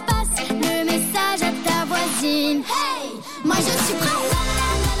tue-tête, passe le message à ta voisine. Hey, moi je suis prête.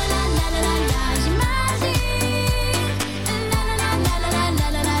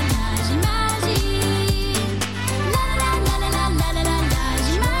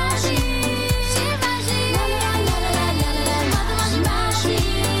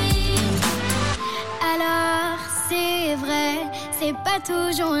 C'est pas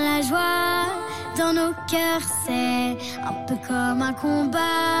toujours la joie, dans nos cœurs c'est un peu comme un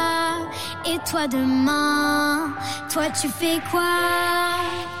combat. Et toi demain, toi tu fais quoi?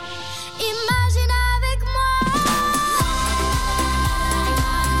 Imagine avec moi.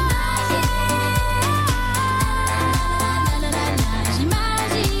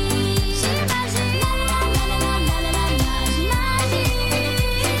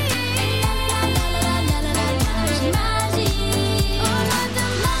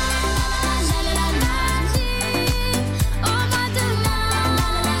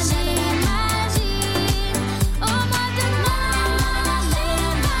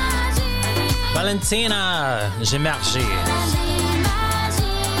 Valentina, j'émergis.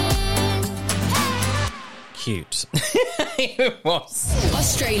 cute. It was.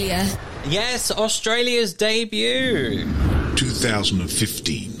 Australia. Yes, Australia's debut.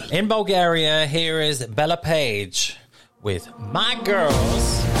 2015. In Bulgaria, here is Bella Page with My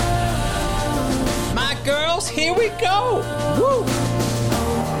Girls. My Girls, here we go. Woo.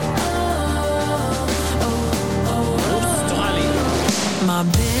 My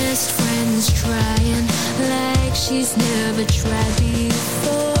best friend's trying like she's never tried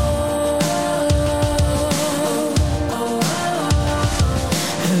before.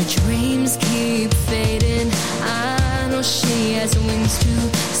 Her dreams keep fading. I know she has wings to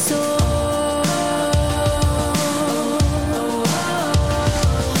soar.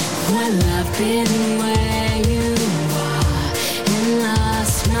 Well, I've been where you are and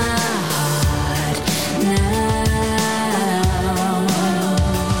lost my heart now.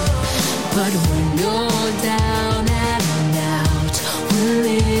 But when you're down and out, we'll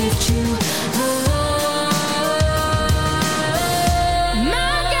lift you up.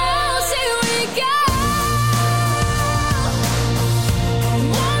 My girls, here we go.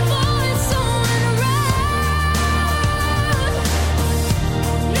 One voice on around.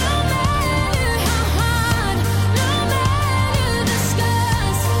 No matter how hard, no matter the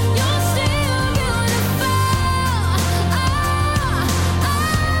scars, you're still beautiful.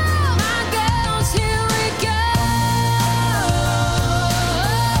 My girls, here we go.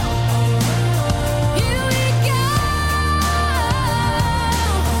 Here we go.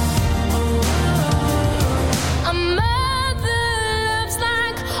 A mother loves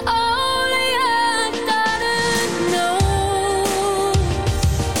like only a daughter knows.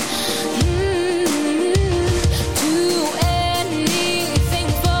 Do anything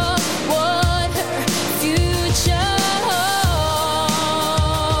for what her future holds.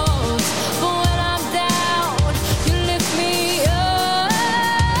 But when I'm down, you lift me up.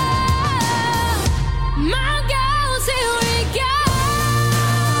 My girls, here we go.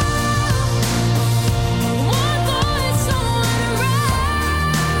 One voice on around.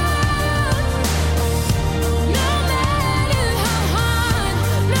 No matter how hard,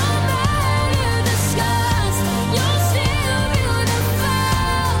 no matter the scars, you're still beautiful.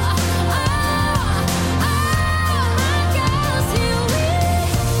 My girls, here we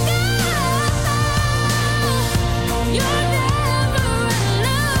go. You're never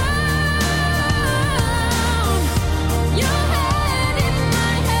alone. Your hand in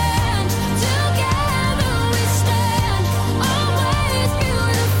my hand, together we stand, always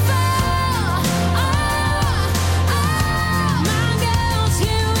beautiful. My girls,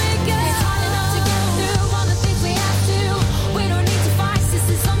 here we go. It's hard enough to get through all the things we have to. We don't need to fight,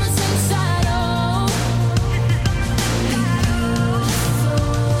 sisters on the same side. Oh,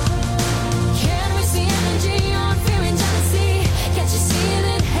 can we see energy on fear and jealousy? Can't you see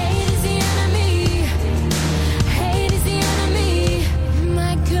that hate is the enemy? Hate is the enemy.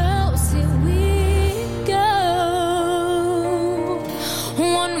 My girls, here we go.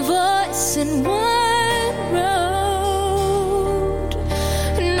 One voice and one road.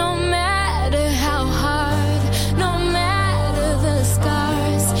 No matter how hard, no matter the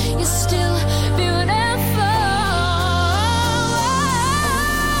scars, you're still beautiful.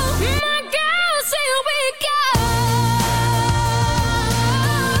 My girls, here we go.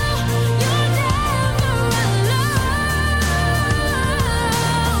 You're never alone.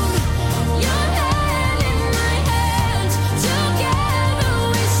 Your hand in my hand, together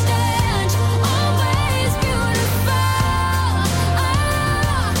we stand, always beautiful.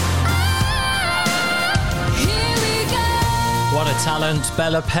 Here we go. What a talent,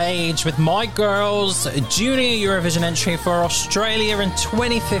 Bella Page with My Girls, junior Eurovision entry for Australia in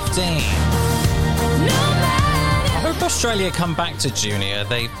 2015. I hope Australia come back to junior.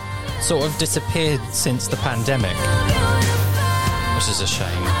 They sort of disappeared since the pandemic, which is a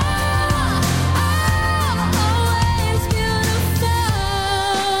shame. Always beautiful.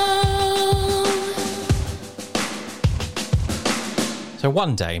 So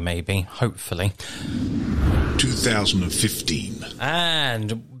one day, maybe, hopefully. 2015.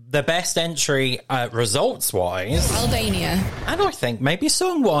 And the best entry results-wise, Albania. and I think maybe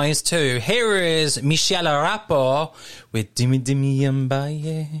song-wise too. Here is Michelle Arapo with Dimi Dimi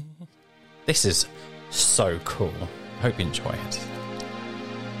Yambaye. This is so cool. Hope you enjoy it.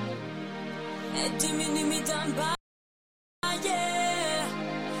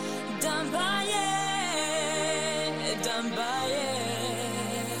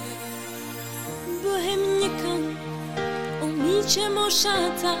 Bëhem një këngë, o miqe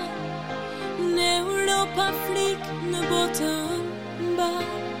moshata, në Europë, Afrikë, në botën mba.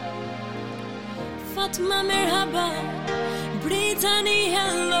 Fatma merhaba, Britani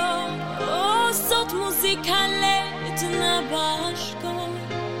hello, o sot muzika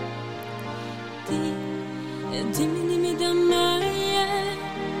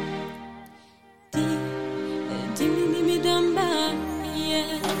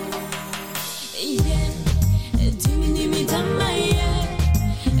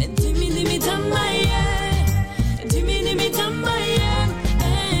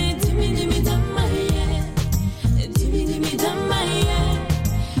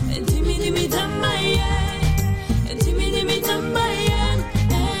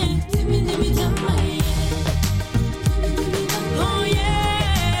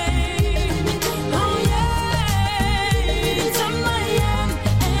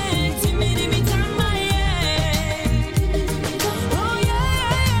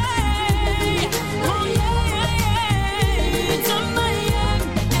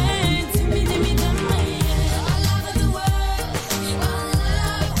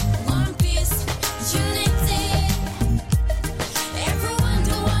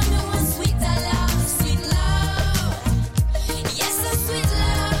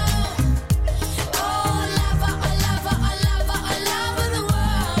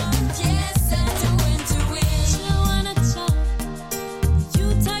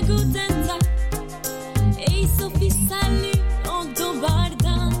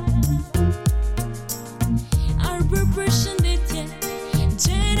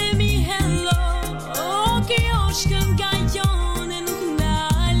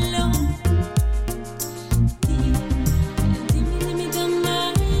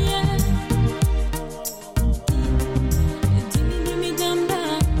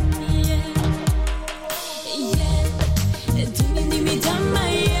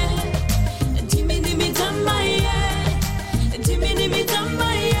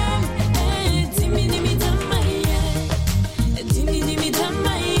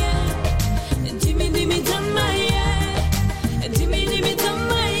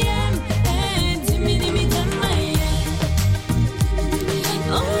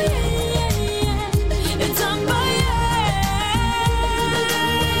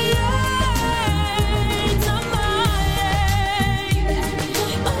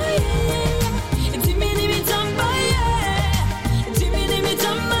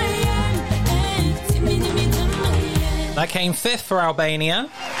came fifth for Albania.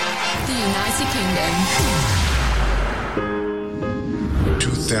 The United Kingdom.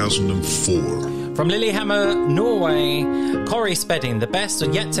 2004. From Lillehammer, Norway, Corey Spedding, The Best Are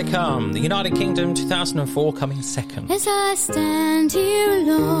Yet to Come. The United Kingdom, 2004, coming second. As I stand here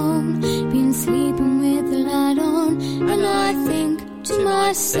alone, been sleeping with the light on, and I think to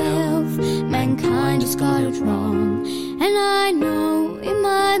myself, mankind has got it wrong. And I know in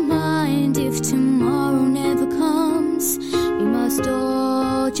my mind, if tomorrow never comes, we must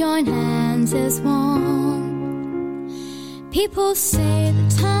all join hands as one. People say the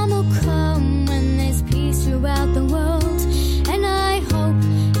time will come when there's peace throughout the world, and I hope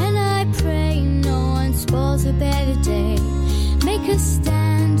and I pray no one spoils a better day. Make a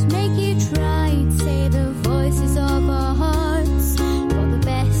stand, make it right, say the voices of our hearts, for the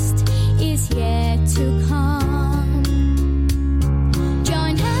best is yet to come.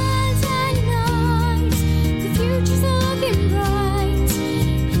 Join hands and unite, the future's looking bright.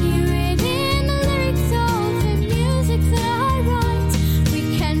 Hear it in the lyrics of the music that I write. We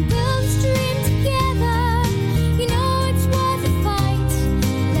can build this dream together, you know it's worth a fight.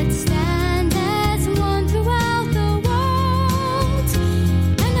 Let's stand as one throughout the world,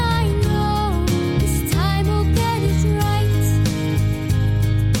 and I know this time we'll get it right.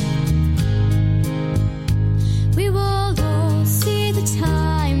 We will all see the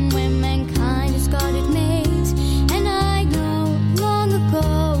time when mankind has got it made, and I know long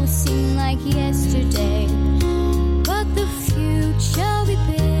ago seemed like yesterday, but the future we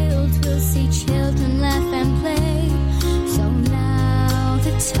build will see children laugh and play. So now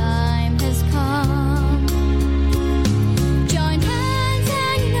the time has come. Join hands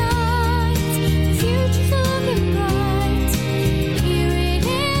and unite, the future's looking bright. Hear it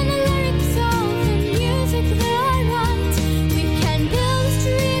in the lyrics of the music that I write. We can build this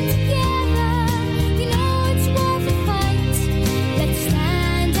dream together, you know it's worth a fight. Let's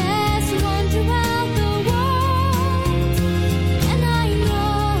stand as one throughout the world, and I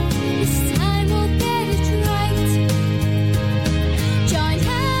know this time we'll get it right. Join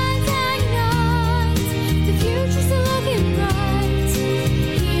hands and unite, the future's looking bright.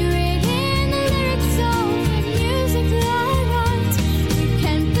 Hear it in the lyrics of the music that I write. We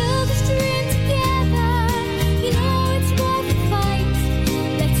can build this dream together, you know it's worth a fight.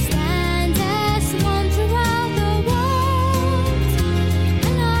 Let's stand as one throughout the world,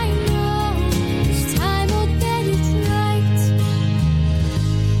 and I know this time we'll get it right.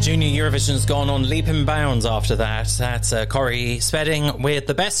 Junior Eurovision's gone on leap and bounds after that. That's Corey Spedding with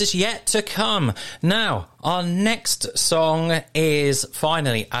The Best Is Yet to Come. Now, our next song is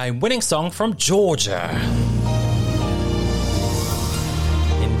finally a winning song from Georgia.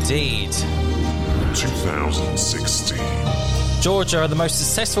 Indeed. 2016. Georgia are the most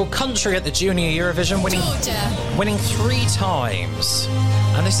successful country at the Junior Eurovision, winning 3 times.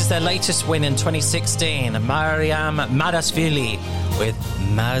 And this is their latest win in 2016, Mariam Madasvili with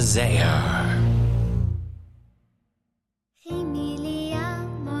Mazea. Emilia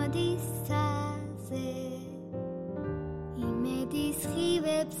modisase, imedis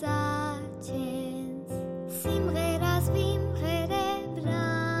rivepsachens, simreras vimrere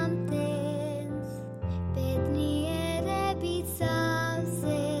bramtens, bedniere bitsases,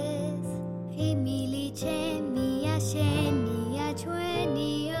 emili chemia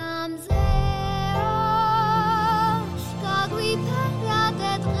chweni amzeo, kagui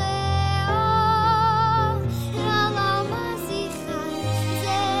paradet reo, rala masichan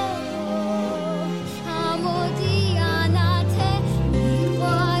zeo, amodi anate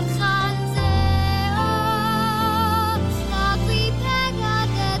mirvor chanzeo, kagui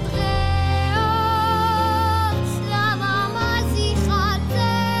paradet reo, rala masichan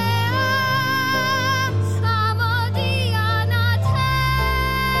zeo, amodi anate.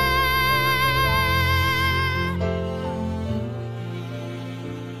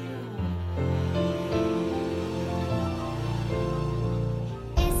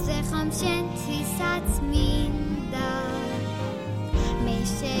 Esrecham tfisat minda,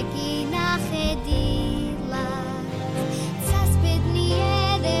 meshegi nachedila, tsas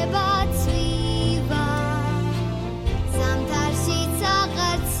bedniere batzviva, zamtar shitza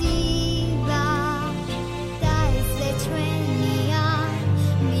gatziva, da esle chwenia,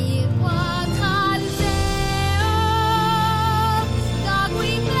 mirwa khalzeo,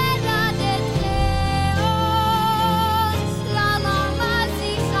 gagui peradet reo, la mama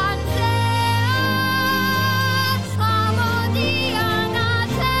zichanzeo, amodi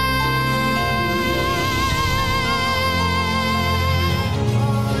anate.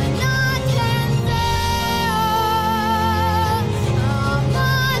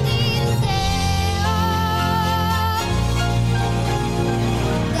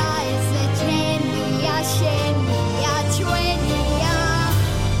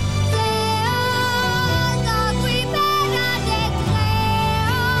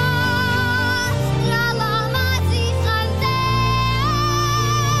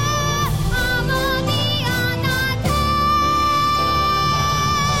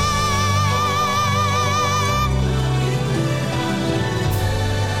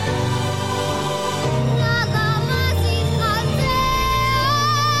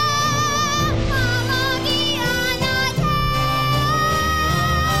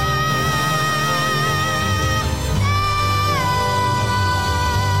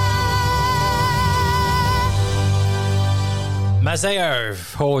 Azeo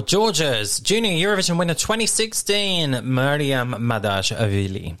for Georgia's Junior Eurovision winner 2016, Mariam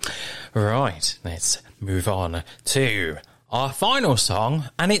Madashvili. Right, let's move on to our final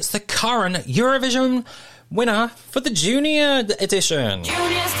song, and it's the current Eurovision winner for the Junior edition.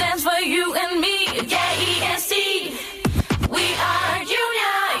 Junior stands for you and me, K-E-S-T. We are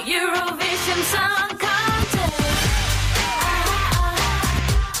Junior Eurovision Song Contest.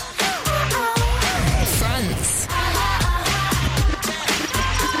 France.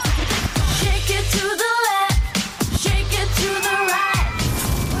 Shake it to the left, shake it to the right.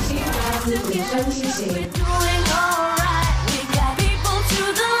 We're doing alright. We got people to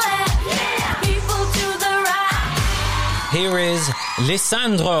the left, people to the right. Here is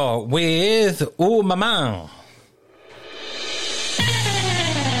Lissandro with Oh Maman.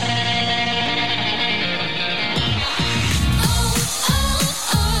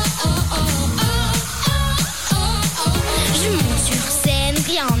 Je monte sur scène,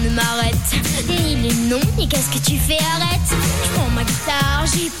 rien ne m'arrête. Ni les noms, ni qu'est-ce que tu fais, arrête. Je prends ma guitare,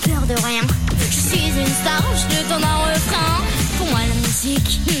 j'ai peur de rien. Je suis une star, je te donne un refrain. Pour moi la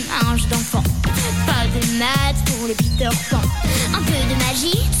musique, un jeu d'enfant. Pas de maths pour le Peter Pan. Un peu de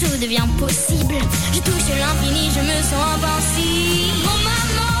magie, tout devient possible. Je touche l'infini, je me sens invincible. Oh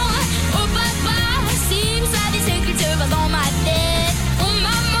maman, oh papa, si vous savez ce qu'il se passe dans ma tête. Oh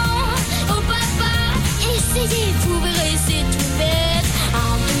maman, oh papa, essayez, vous verrez, c'est tout bête.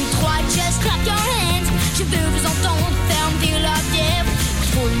 1, 2, 3, just clap your hands. Je veux vous entendre, fermez la bière.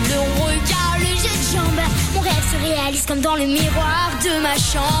 Faut le regard, le jet de jambes. Mon rêve se réalise comme dans le miroir de ma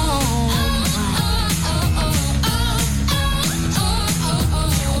chambre.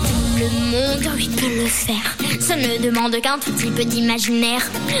 Le monde, oui, peut le faire. Ça ne demande qu'un tout petit peu d'imaginaire.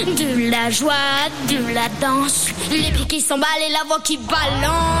 De la joie, de la danse. Les pieds qui s'emballent et la voix qui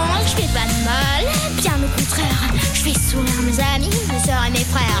balance. Je fais pas de mal, bien au contraire. Je fais sourire mes amis, mes soeurs et mes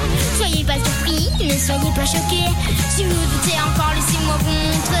frères. Soyez pas surpris, ne soyez pas choqués. Si vous doutez encore, laissez-moi vous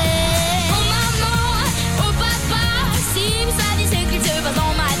montrer. Oh maman, oh papa, si vous savez ce qu'il se passe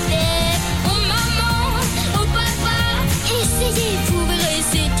dans ma tête. Oh maman, oh papa, essayez, vous verrez,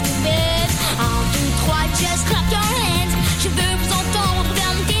 c'est tout bête. 1, 2, 3, just clap your hands. Je veux vous entendre,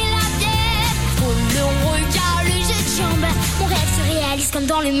 fermez la bière. Faut le regard, le jet de jambes. Mon rêve se réalise comme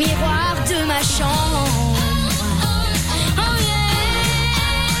dans le miroir de ma chambre. Oh yeah,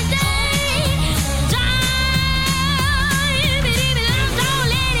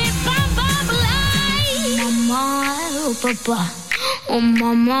 maman, oh papa, oh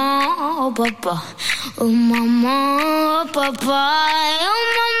maman, oh papa, oh maman, oh papa, oh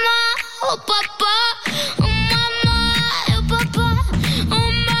maman, oh papa, oh maman, oh papa, oh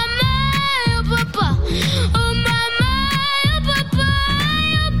maman, oh papa, oh maman, oh papa,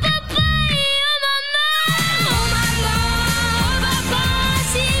 oh papa, oh maman, oh maman, oh papa,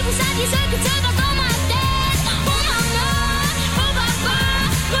 si vous saviez ce que ça va dans ma tête, oh maman, oh papa,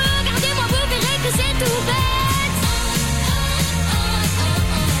 regardez-moi, vous verrez que c'est tout bête.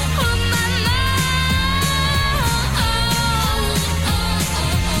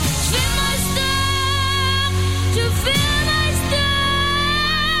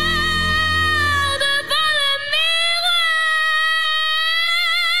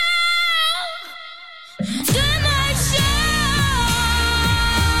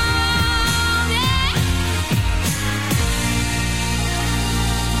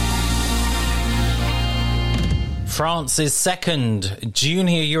 France's second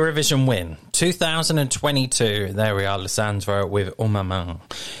Junior Eurovision win, 2022. There we are, Lissandro with Oh Maman.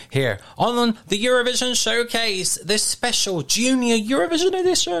 Here on the Eurovision Showcase, this special Junior Eurovision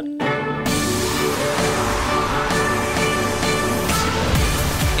edition.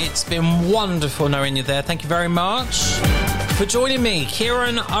 It's been wonderful knowing you there. Thank you very much for joining me,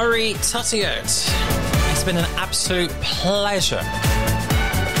 Kieran Uri Tutiot. It's been an absolute pleasure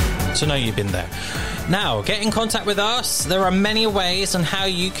to know you've been there. Now, get in contact with us. There are many ways on how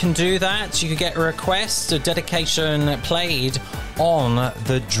you can do that. You can get a request, a dedication played on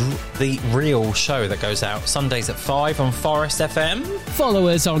the real show that goes out Sundays at 5 on Forest FM. Follow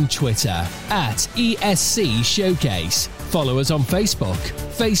us on Twitter at ESC Showcase. Follow us on Facebook,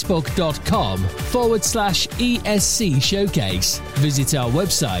 facebook.com/ESC Showcase. Visit our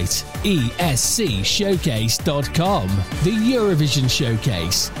website, escshowcase.com. The Eurovision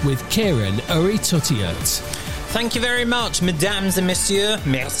Showcase with Kieran Uri Tutiot. Thank you very much, mesdames et messieurs.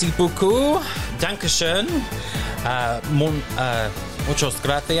 Merci beaucoup. Dankeschön. Muchas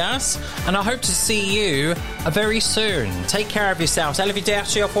gracias. And I hope to see you very soon. Take care of yourselves.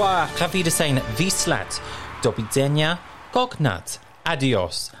 Arrivederci, au revoir. Ravi de sein. Vislat. Do widzenia. Cognat.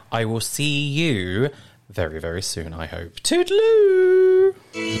 Adios. I will see you very, very soon, I hope. Toodaloo!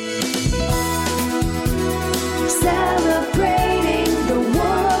 Celebrating the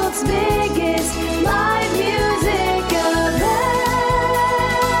world's biggest live music event.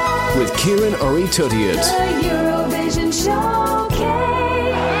 With Kieran Uri Tudiot. The Eurovision Showcase.